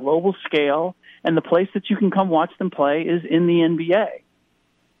on a global scale, and the place that you can come watch them play is in the NBA.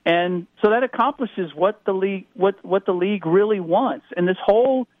 And so that accomplishes what the league really wants. And this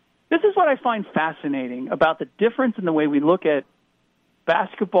is what I find fascinating about the difference in the way we look at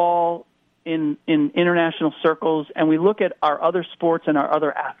basketball in international circles, and we look at our other sports and our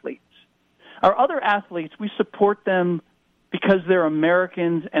other athletes. Our other athletes, we support them because they're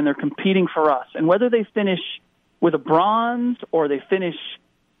Americans and they're competing for us. And whether they finish with a bronze or they finish,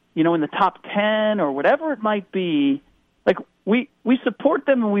 in the top 10 or whatever it might be, like we support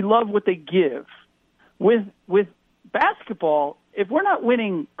them and we love what they give. With basketball, if we're not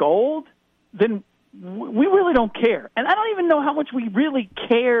winning gold, then we really don't care. And I don't even know how much we really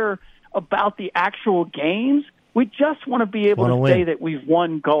care about the actual games. We just want to be able to say that we've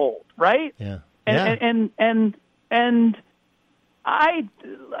won gold, right? Yeah. And I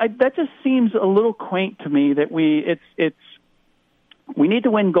that just seems a little quaint to me that we need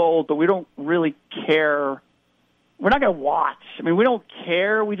to win gold, but we don't really care. We're not going to watch. I mean, we don't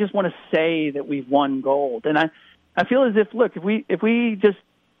care. We just want to say that we've won gold. And I feel as if, look, if we just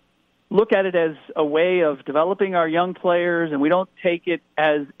look at it as a way of developing our young players, and we don't take it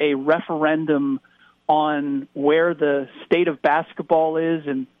as a referendum on where the state of basketball is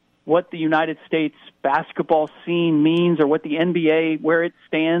and what the United States basketball scene means, or what the NBA, where it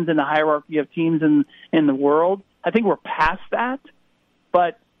stands in the hierarchy of teams in the world. I think we're past that,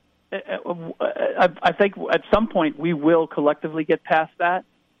 but I think at some point we will collectively get past that,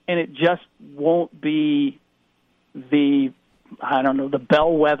 and it just won't be the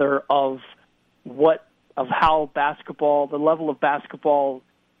bellwether of how basketball, the level of basketball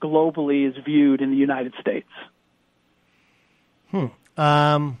globally is viewed in the United States.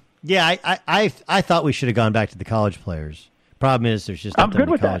 Yeah, I thought we should have gone back to the college players. Problem is, there's just not that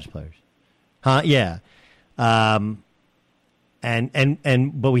many college players. Yeah. But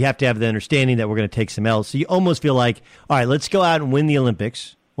we have to have the understanding that we're going to take some L's. So you almost feel like, all right, let's go out and win the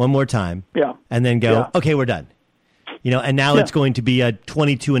Olympics one more time. Yeah. And then go, okay, we're done. And now it's going to be a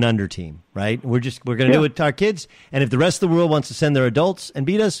 22 and under team, right? We're going to do it to our kids. And if the rest of the world wants to send their adults and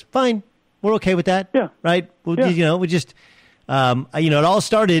beat us, fine. We're okay with that. Yeah. Right? We just, it all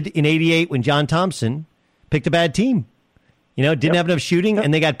started in '88 when John Thompson picked a bad team. Didn't have enough shooting,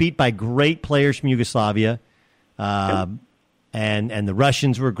 and they got beat by great players from Yugoslavia. and the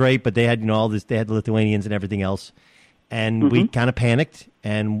Russians were great, but they had all this. They had the Lithuanians and everything else, and we kind of panicked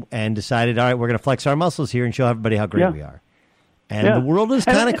and decided, all right, we're going to flex our muscles here and show everybody how great we are. And the world has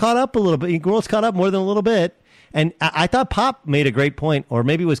kind of caught up a little bit. The world's caught up more than a little bit. And I thought Pop made a great point, or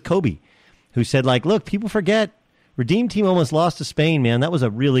maybe it was Kobe, who said, like, look, people forget Redeem Team almost lost to Spain, man. That was a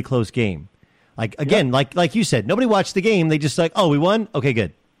really close game. Like, again, like you said, nobody watched the game. They just like, oh, we won? Okay,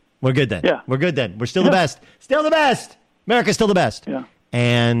 good. We're good then. Yeah. We're good then. We're still the best. Still the best. America's still the best. Yeah.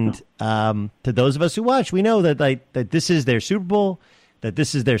 And to those of us who watch, we know that that this is their Super Bowl, that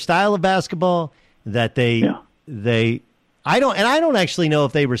this is their style of basketball, that they I don't actually know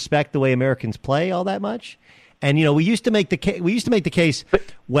if they respect the way Americans play all that much. And we used to make the case.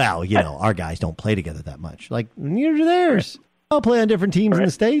 Well, our guys don't play together that much. Like neither do theirs. I'll play on different teams in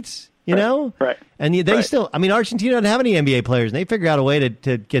the States. Right. And they still. I mean, Argentina doesn't have any NBA players, and they figure out a way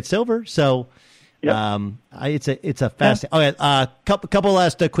to get silver. So, it's a fast. Okay, couple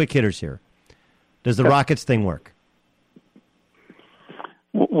last quick hitters here. Does the Rockets thing work?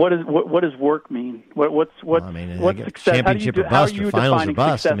 What does work mean? What's success? Championship or bust, or finals or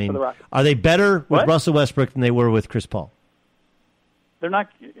bust? I mean, are they better with Russell Westbrook than they were with Chris Paul? They're not.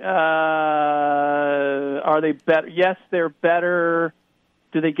 Are they better? Yes, they're better.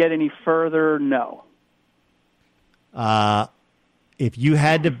 Do they get any further? No. If you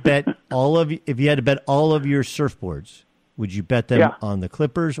had to bet all of your surfboards, would you bet them on the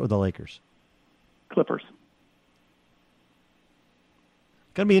Clippers or the Lakers? Clippers.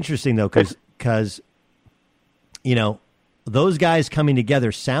 Going to be interesting, though, because those guys coming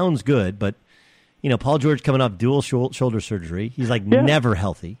together sounds good, but, Paul George coming off dual shoulder surgery. He's never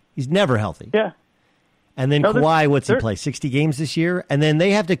healthy. He's never healthy. Yeah. And then Kawhi, what's he play, 60 games this year? And then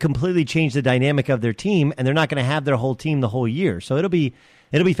they have to completely change the dynamic of their team, and they're not going to have their whole team the whole year. So it'll be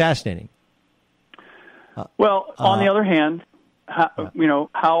fascinating. Well, on the other hand,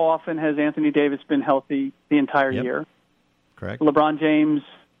 how often has Anthony Davis been healthy the entire year? Correct. LeBron James,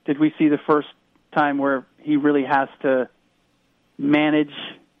 did we see the first time where he really has to manage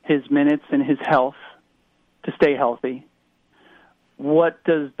his minutes and his health to stay healthy? What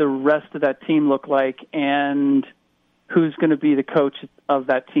does the rest of that team look like, and who's going to be the coach of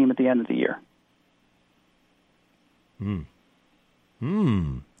that team at the end of the year? Who's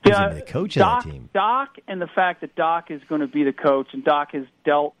going to be the coach of that team? Doc, and the fact that Doc is going to be the coach, and Doc has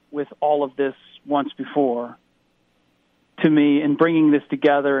dealt with all of this once before, to me, in bringing this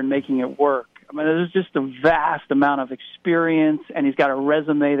together and making it work. I mean, there's just a vast amount of experience, and he's got a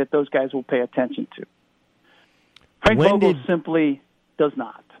resume that those guys will pay attention to. Frank Vogel simply does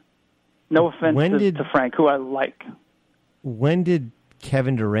not. No offense to Frank, who I like. When did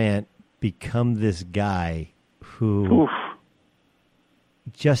Kevin Durant become this guy who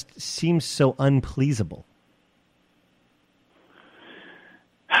just seems so unpleasable?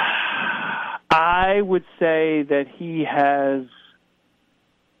 I would say that he has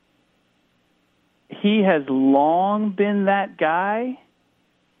long been that guy,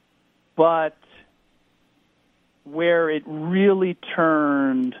 but where it really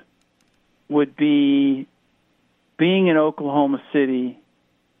turned would be being in Oklahoma City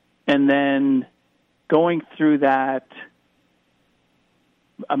and then going through that.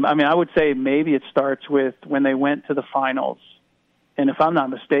 I mean, I would say maybe it starts with when they went to the finals. And if I'm not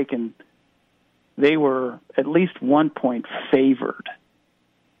mistaken, they were at least 1 point favored.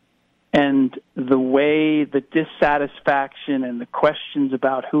 And the way the dissatisfaction and the questions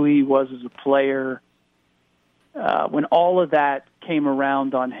about who he was as a player, when all of that came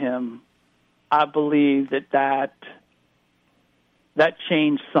around on him, I believe that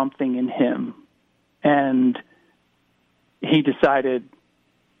changed something in him. And he decided,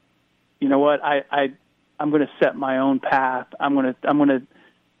 you know what, I'm going to set my own path. I'm not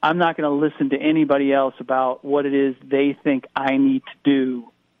going to listen to anybody else about what it is they think I need to do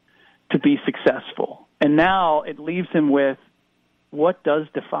to be successful. And now it leaves him with, what does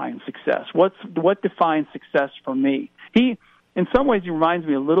define success? What defines success for me? He, in some ways, he reminds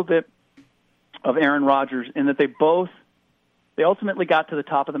me a little bit of Aaron Rodgers in that they ultimately got to the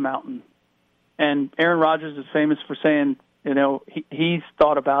top of the mountain. And Aaron Rodgers is famous for saying, he's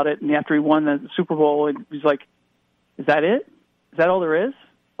thought about it, and after he won the Super Bowl, he's like, is that it? Is that all there is?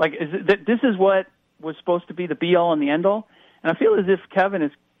 Like, this is what was supposed to be the be-all and the end-all? And I feel as if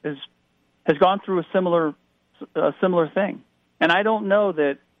Kevin has gone through a similar thing. And I don't know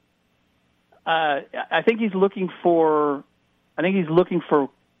that. I think he's looking for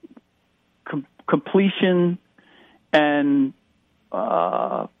completion and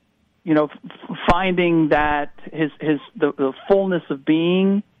finding that the fullness of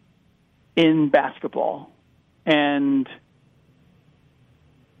being in basketball. And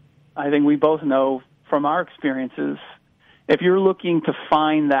I think we both know from our experiences, if you're looking to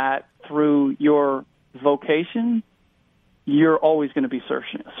find that through your vocation, you're always going to be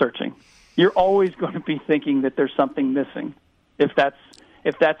searching. You're always going to be thinking that there's something missing if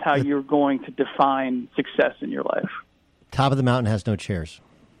that's how you're going to define success in your life. Top of the mountain has no chairs.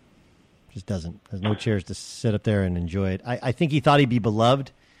 Just doesn't. There's no chairs to sit up there and enjoy it. I think he thought he'd be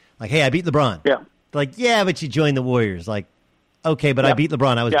beloved. Like, hey, I beat LeBron. Yeah. Like, yeah, but you joined the Warriors. Like, okay, but I beat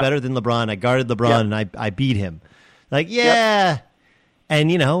LeBron. I was better than LeBron. I guarded LeBron, and I beat him. Like, yeah.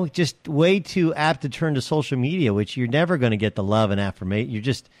 And, just way too apt to turn to social media, which you're never going to get the love and affirmation. You're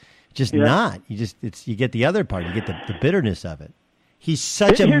just not. You get the other part. You get the bitterness of it. He's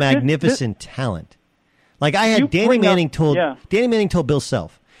such a magnificent talent. Like, I had Danny Manning told Bill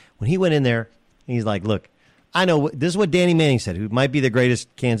Self when he went in there, he's like, look, I know this is what Danny Manning said, who might be the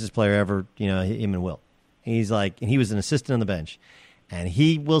greatest Kansas player ever, him and Will. He's like, and he was an assistant on the bench. And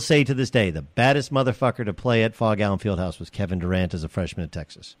he will say to this day, the baddest motherfucker to play at Fog Allen Fieldhouse was Kevin Durant as a freshman at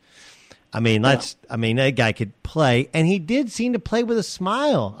Texas. That guy could play, and he did seem to play with a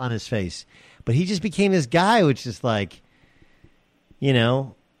smile on his face. But he just became this guy, which is like, in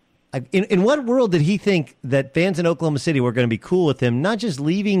what world did he think that fans in Oklahoma City were going to be cool with him, not just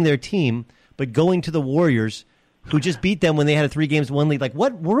leaving their team, but going to the Warriors, who just beat them when they had a 3-1 lead? Like,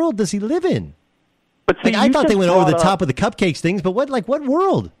 what world does he live in? But see, I thought they went over the top with the cupcakes things, but what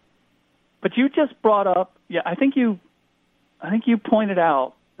world? But you just brought up, I think you pointed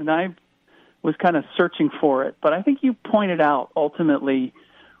out, and I was kind of searching for it, but I think you pointed out ultimately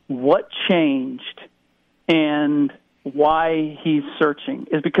what changed and why he's searching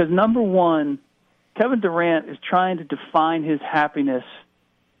is because, number one, Kevin Durant is trying to define his happiness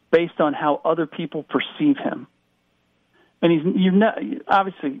based on how other people perceive him. And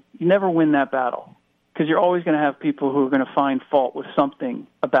obviously, you never win that battle because you're always going to have people who are going to find fault with something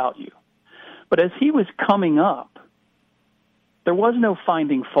about you. But as he was coming up, there was no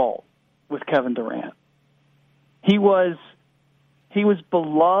finding fault with Kevin Durant. He was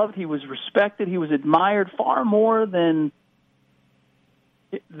beloved, he was respected, he was admired far more than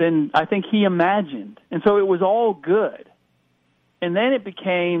I think he imagined. And so it was all good. And then it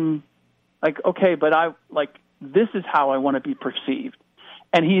became like, okay, but this is how I want to be perceived.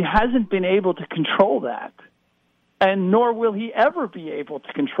 And he hasn't been able to control that. And nor will he ever be able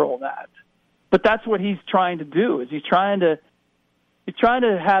to control that. But that's what he's trying to do, is he's trying to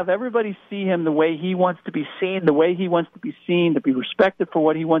have everybody see him the way he wants to be seen, the way he wants to be seen, to be respected for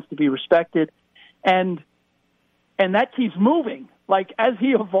what he wants to be respected. And that keeps moving. Like, as he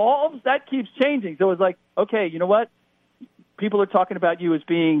evolves, that keeps changing. So it's like, okay, you know what? People are talking about you as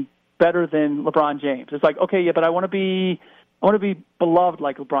being better than LeBron James. It's like, okay, yeah, but I want to be beloved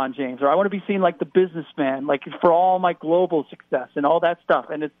like LeBron James, or I want to be seen like the businessman, like for all my global success and all that stuff.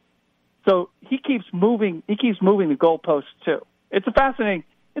 And so he keeps moving the goalposts too. It's a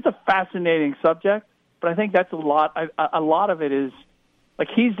fascinating subject, but I think that's a lot of it is like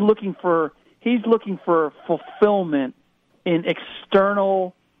he's looking for fulfillment in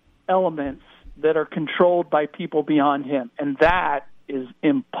external elements that are controlled by people beyond him, and that is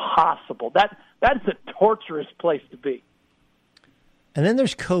impossible. That is a torturous place to be. And then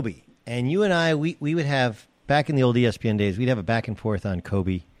there's Kobe, and you and I, we would have, back in the old ESPN days, we'd have a back and forth on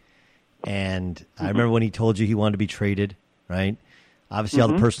Kobe, and I remember when he told you he wanted to be traded, right? Obviously, all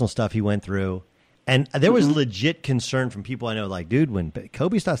the personal stuff he went through. And there was legit concern from people I know, like, dude, when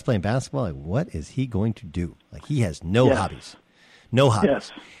Kobe starts playing basketball, like, what is he going to do? Like, he has no hobbies. No hobbies.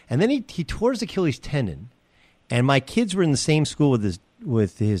 Yes. And then he tore his Achilles tendon, and my kids were in the same school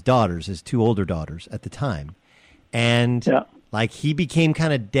with his daughters, his two older daughters at the time. And, like, he became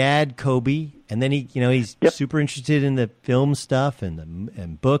kind of dad Kobe, and then he's super interested in the film stuff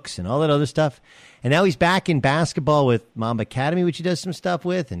and books and all that other stuff. And now he's back in basketball with Mamba Academy, which he does some stuff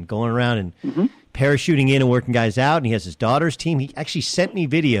with, and going around and parachuting in and working guys out. And he has his daughter's team. He actually sent me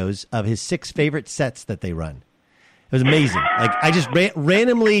videos of his 6 favorite sets that they run. It was amazing. Like, I just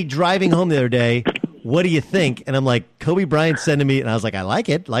randomly driving home the other day, what do you think? And I'm like, Kobe Bryant sending me, and I was like, I like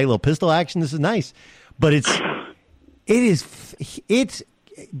it. Like a little pistol action. This is nice. But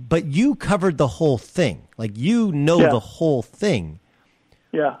but you covered the whole thing. Like, the whole thing.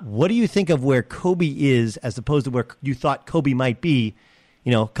 Yeah. What do you think of where Kobe is as opposed to where you thought Kobe might be,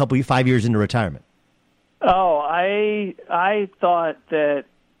 5 years into retirement? Oh, I thought that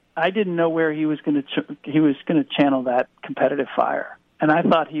I didn't know where he was going to channel that competitive fire, and I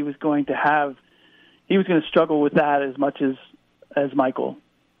thought he was going to struggle with that as much as Michael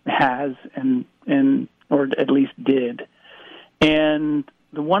has or at least did. And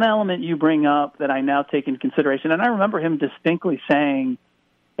the one element you bring up that I now take into consideration, and I remember him distinctly saying,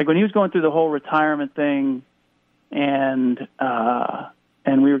 like when he was going through the whole retirement thing, and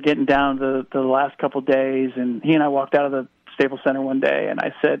we were getting down to the last couple days, and he and I walked out of the Staples Center one day, and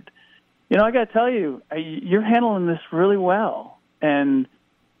I said, I got to tell you, you're handling this really well, and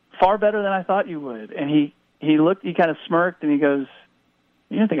far better than I thought you would. And he looked, he kind of smirked, and he goes,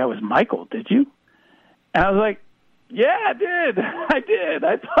 "You didn't think I was Michael, did you?" And I was like, "Yeah, I did.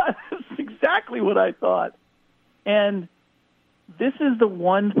 I thought this is exactly what I thought." And this is the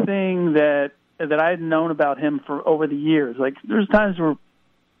one thing that I had known about him for over the years. Like, there's times where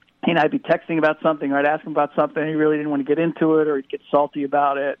he and I'd be texting about something, or I'd ask him about something, and he really didn't want to get into it, or he'd get salty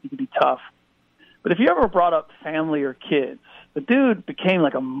about it. He could be tough. But if you ever brought up family or kids, the dude became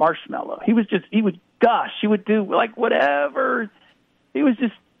like a marshmallow. He would do like whatever. He was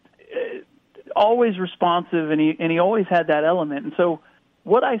just always responsive, and he always had that element. And so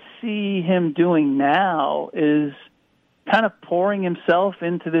what I see him doing now is kind of pouring himself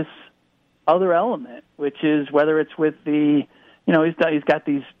into this other element, which is whether it's with the, he's got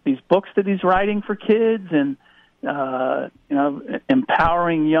these books that he's writing for kids, and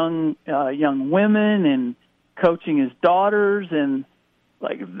empowering young women, and coaching his daughters, and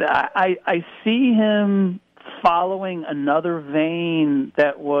like that. I see him following another vein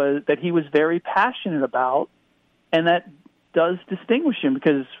that he was very passionate about, and that does distinguish him,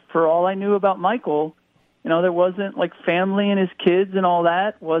 because for all I knew about Michael, there wasn't, like, family and his kids and all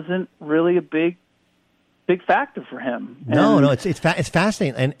that wasn't really a big factor for him. No, it's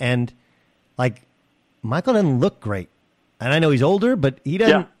fascinating, and like, Michael doesn't look great, and I know he's older, but he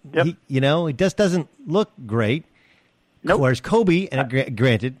doesn't. Yeah, yep. He just doesn't look great. Nope. Whereas Kobe, and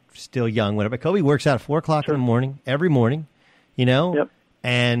granted, still young, whatever. Kobe works out at 4:00 in the morning every morning, Yep.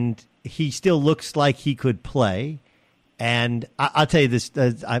 And he still looks like he could play. And I'll tell you this: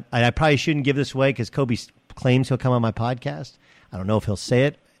 I probably shouldn't give this away because Kobe claims he'll come on my podcast. I don't know if he'll say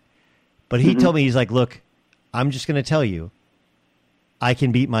it, but he told me, he's like, "Look, I'm just going to tell you, I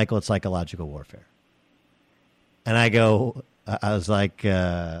can beat Michael at psychological warfare." And I was like,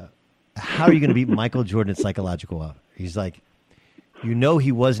 "How are you going to beat Michael Jordan at psychological warfare?" He's like,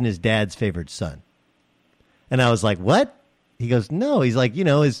 he wasn't his dad's favorite son. And I was like, "What?" He goes, "No." He's like,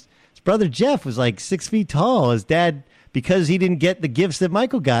 his brother Jeff was like 6 feet tall. His dad, because he didn't get the gifts that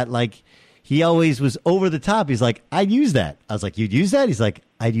Michael got, like, he always was over the top. He's like, "I'd use that." I was like, "You'd use that?" He's like,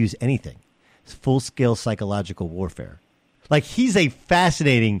 "I'd use anything." It's full-scale psychological warfare. Like, he's a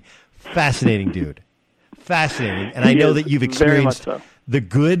fascinating dude. Fascinating. And I know that you've experienced the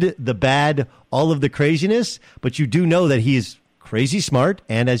good, the bad, all of the craziness, but you do know that he is crazy smart.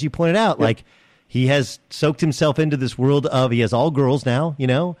 And as you pointed out, like, he has soaked himself into this world he has all girls now,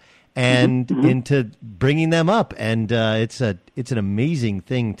 and into bringing them up. And it's an amazing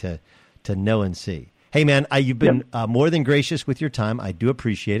thing to know and see. Hey, man, you've been more than gracious with your time. I do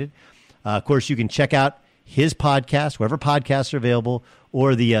appreciate it. Of course, you can check out his podcast, wherever podcasts are available,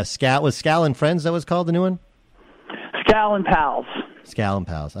 or the Scal and Friends, that was called, the new one? Scal and Pals. Scal and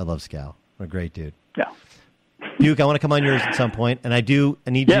Pals. I love Scal. What a great dude. Yeah. Duke, I want to come on yours at some point, and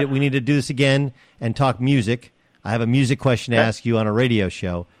we need to do this again and talk music. I have a music question to ask you on a radio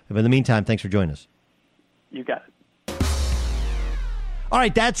show. But in the meantime, thanks for joining us. You got it. All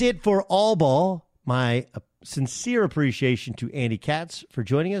right, that's it for All Ball. My sincere appreciation to Andy Katz for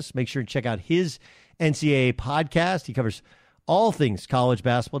joining us. Make sure to check out his NCAA podcast. He covers all things college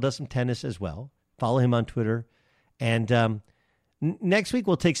basketball, does some tennis as well. Follow him on Twitter. And next week,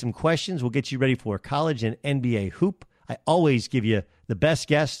 we'll take some questions. We'll get you ready for college and NBA hoop. I always give you the best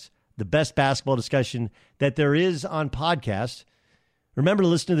guests, the best basketball discussion that there is on podcasts. Remember to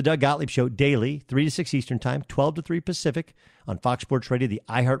listen to the Doug Gottlieb Show daily, 3 to 6 Eastern Time, 12 to 3 Pacific on Fox Sports Radio, the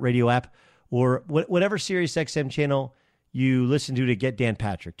iHeartRadio app, or whatever Sirius XM channel you listen to get Dan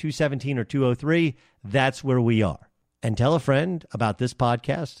Patrick, 217 or 203. That's where we are. And tell a friend about this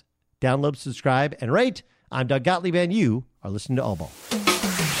podcast. Download, subscribe, and rate. I'm Doug Gottlieb, and you are listening to All Ball.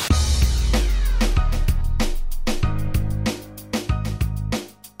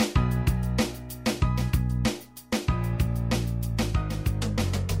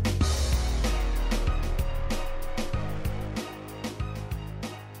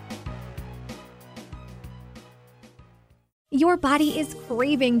 Your body is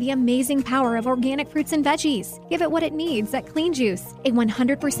craving the amazing power of organic fruits and veggies. Give it what it needs at Clean Juice, a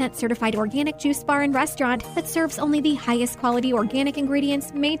 100% certified organic juice bar and restaurant that serves only the highest quality organic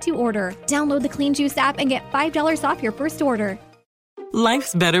ingredients made to order. Download the Clean Juice app and get $5 off your first order.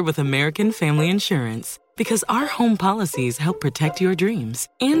 Life's better with American Family Insurance because our home policies help protect your dreams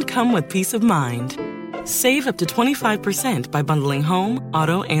and come with peace of mind. Save up to 25% by bundling home,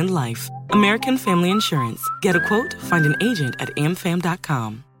 auto, and life. American Family Insurance. Get a quote, find an agent at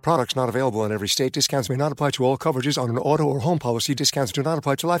amfam.com. Products not available in every state. Discounts may not apply to all coverages on an auto or home policy. Discounts do not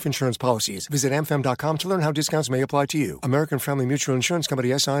apply to life insurance policies. Visit amfam.com to learn how discounts may apply to you. American Family Mutual Insurance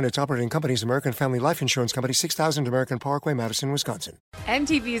Company, SI, and its operating companies, American Family Life Insurance Company, 6000 American Parkway, Madison, Wisconsin.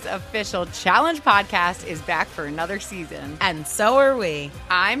 MTV's official Challenge podcast is back for another season. And so are we.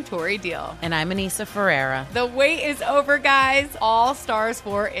 I'm Tori Deal. And I'm Anissa Ferreira. The wait is over, guys. All Stars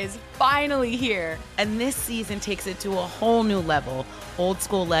 4 is finally here. And this season takes it to a whole new level. Old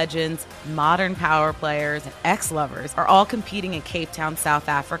school legends, modern power players, and ex-lovers are all competing in Cape Town, South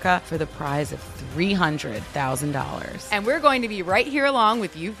Africa for the prize of $300,000. And we're going to be right here along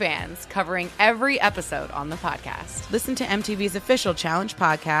with you fans, covering every episode on the podcast. Listen to MTV's official Challenge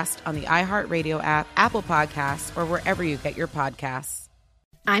podcast on the iHeartRadio app, Apple Podcasts, or wherever you get your podcasts.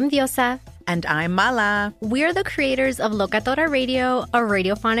 I'm Diosa. And I'm Mala. We're the creators of Locatora Radio, a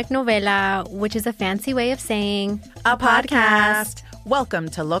radiophonic novela, which is a fancy way of saying a podcast. Welcome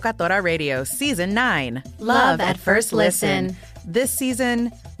to Locatora Radio Season 9. Love at First Listen. This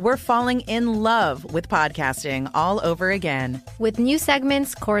season, we're falling in love with podcasting all over again. With new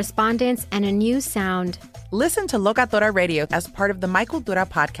segments, correspondence, and a new sound. Listen to Locatora Radio as part of the Michael Dura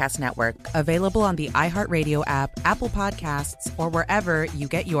Podcast Network, available on the iHeartRadio app, Apple Podcasts, or wherever you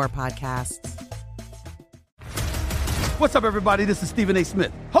get your podcasts. What's up, everybody? This is Stephen A.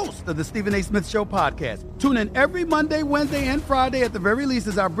 Smith, host of the Stephen A. Smith Show podcast. Tune in every Monday, Wednesday, and Friday at the very least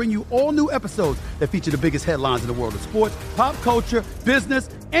as I bring you all new episodes that feature the biggest headlines in the world of sports, pop culture,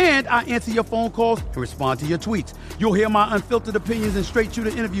 business, and I answer your phone calls and respond to your tweets. You'll hear my unfiltered opinions and straight-shooter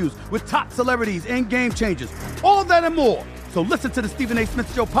interviews with top celebrities and game changers. All that and more. So listen to the Stephen A.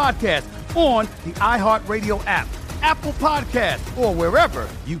 Smith Show podcast on the iHeartRadio app, Apple Podcasts, or wherever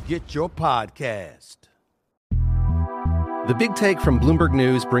you get your podcast. The Big Take from Bloomberg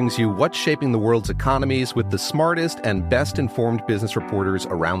News brings you what's shaping the world's economies with the smartest and best-informed business reporters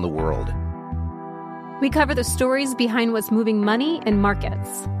around the world. We cover the stories behind what's moving money and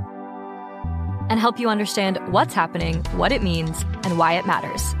markets. And help you understand what's happening, what it means, and why it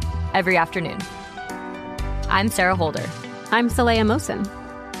matters. Every afternoon. I'm Sarah Holder. I'm Saleha Mohsen.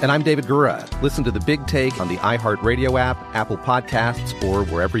 And I'm David Gura. Listen to The Big Take on the iHeartRadio app, Apple Podcasts, or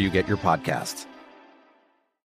wherever you get your podcasts.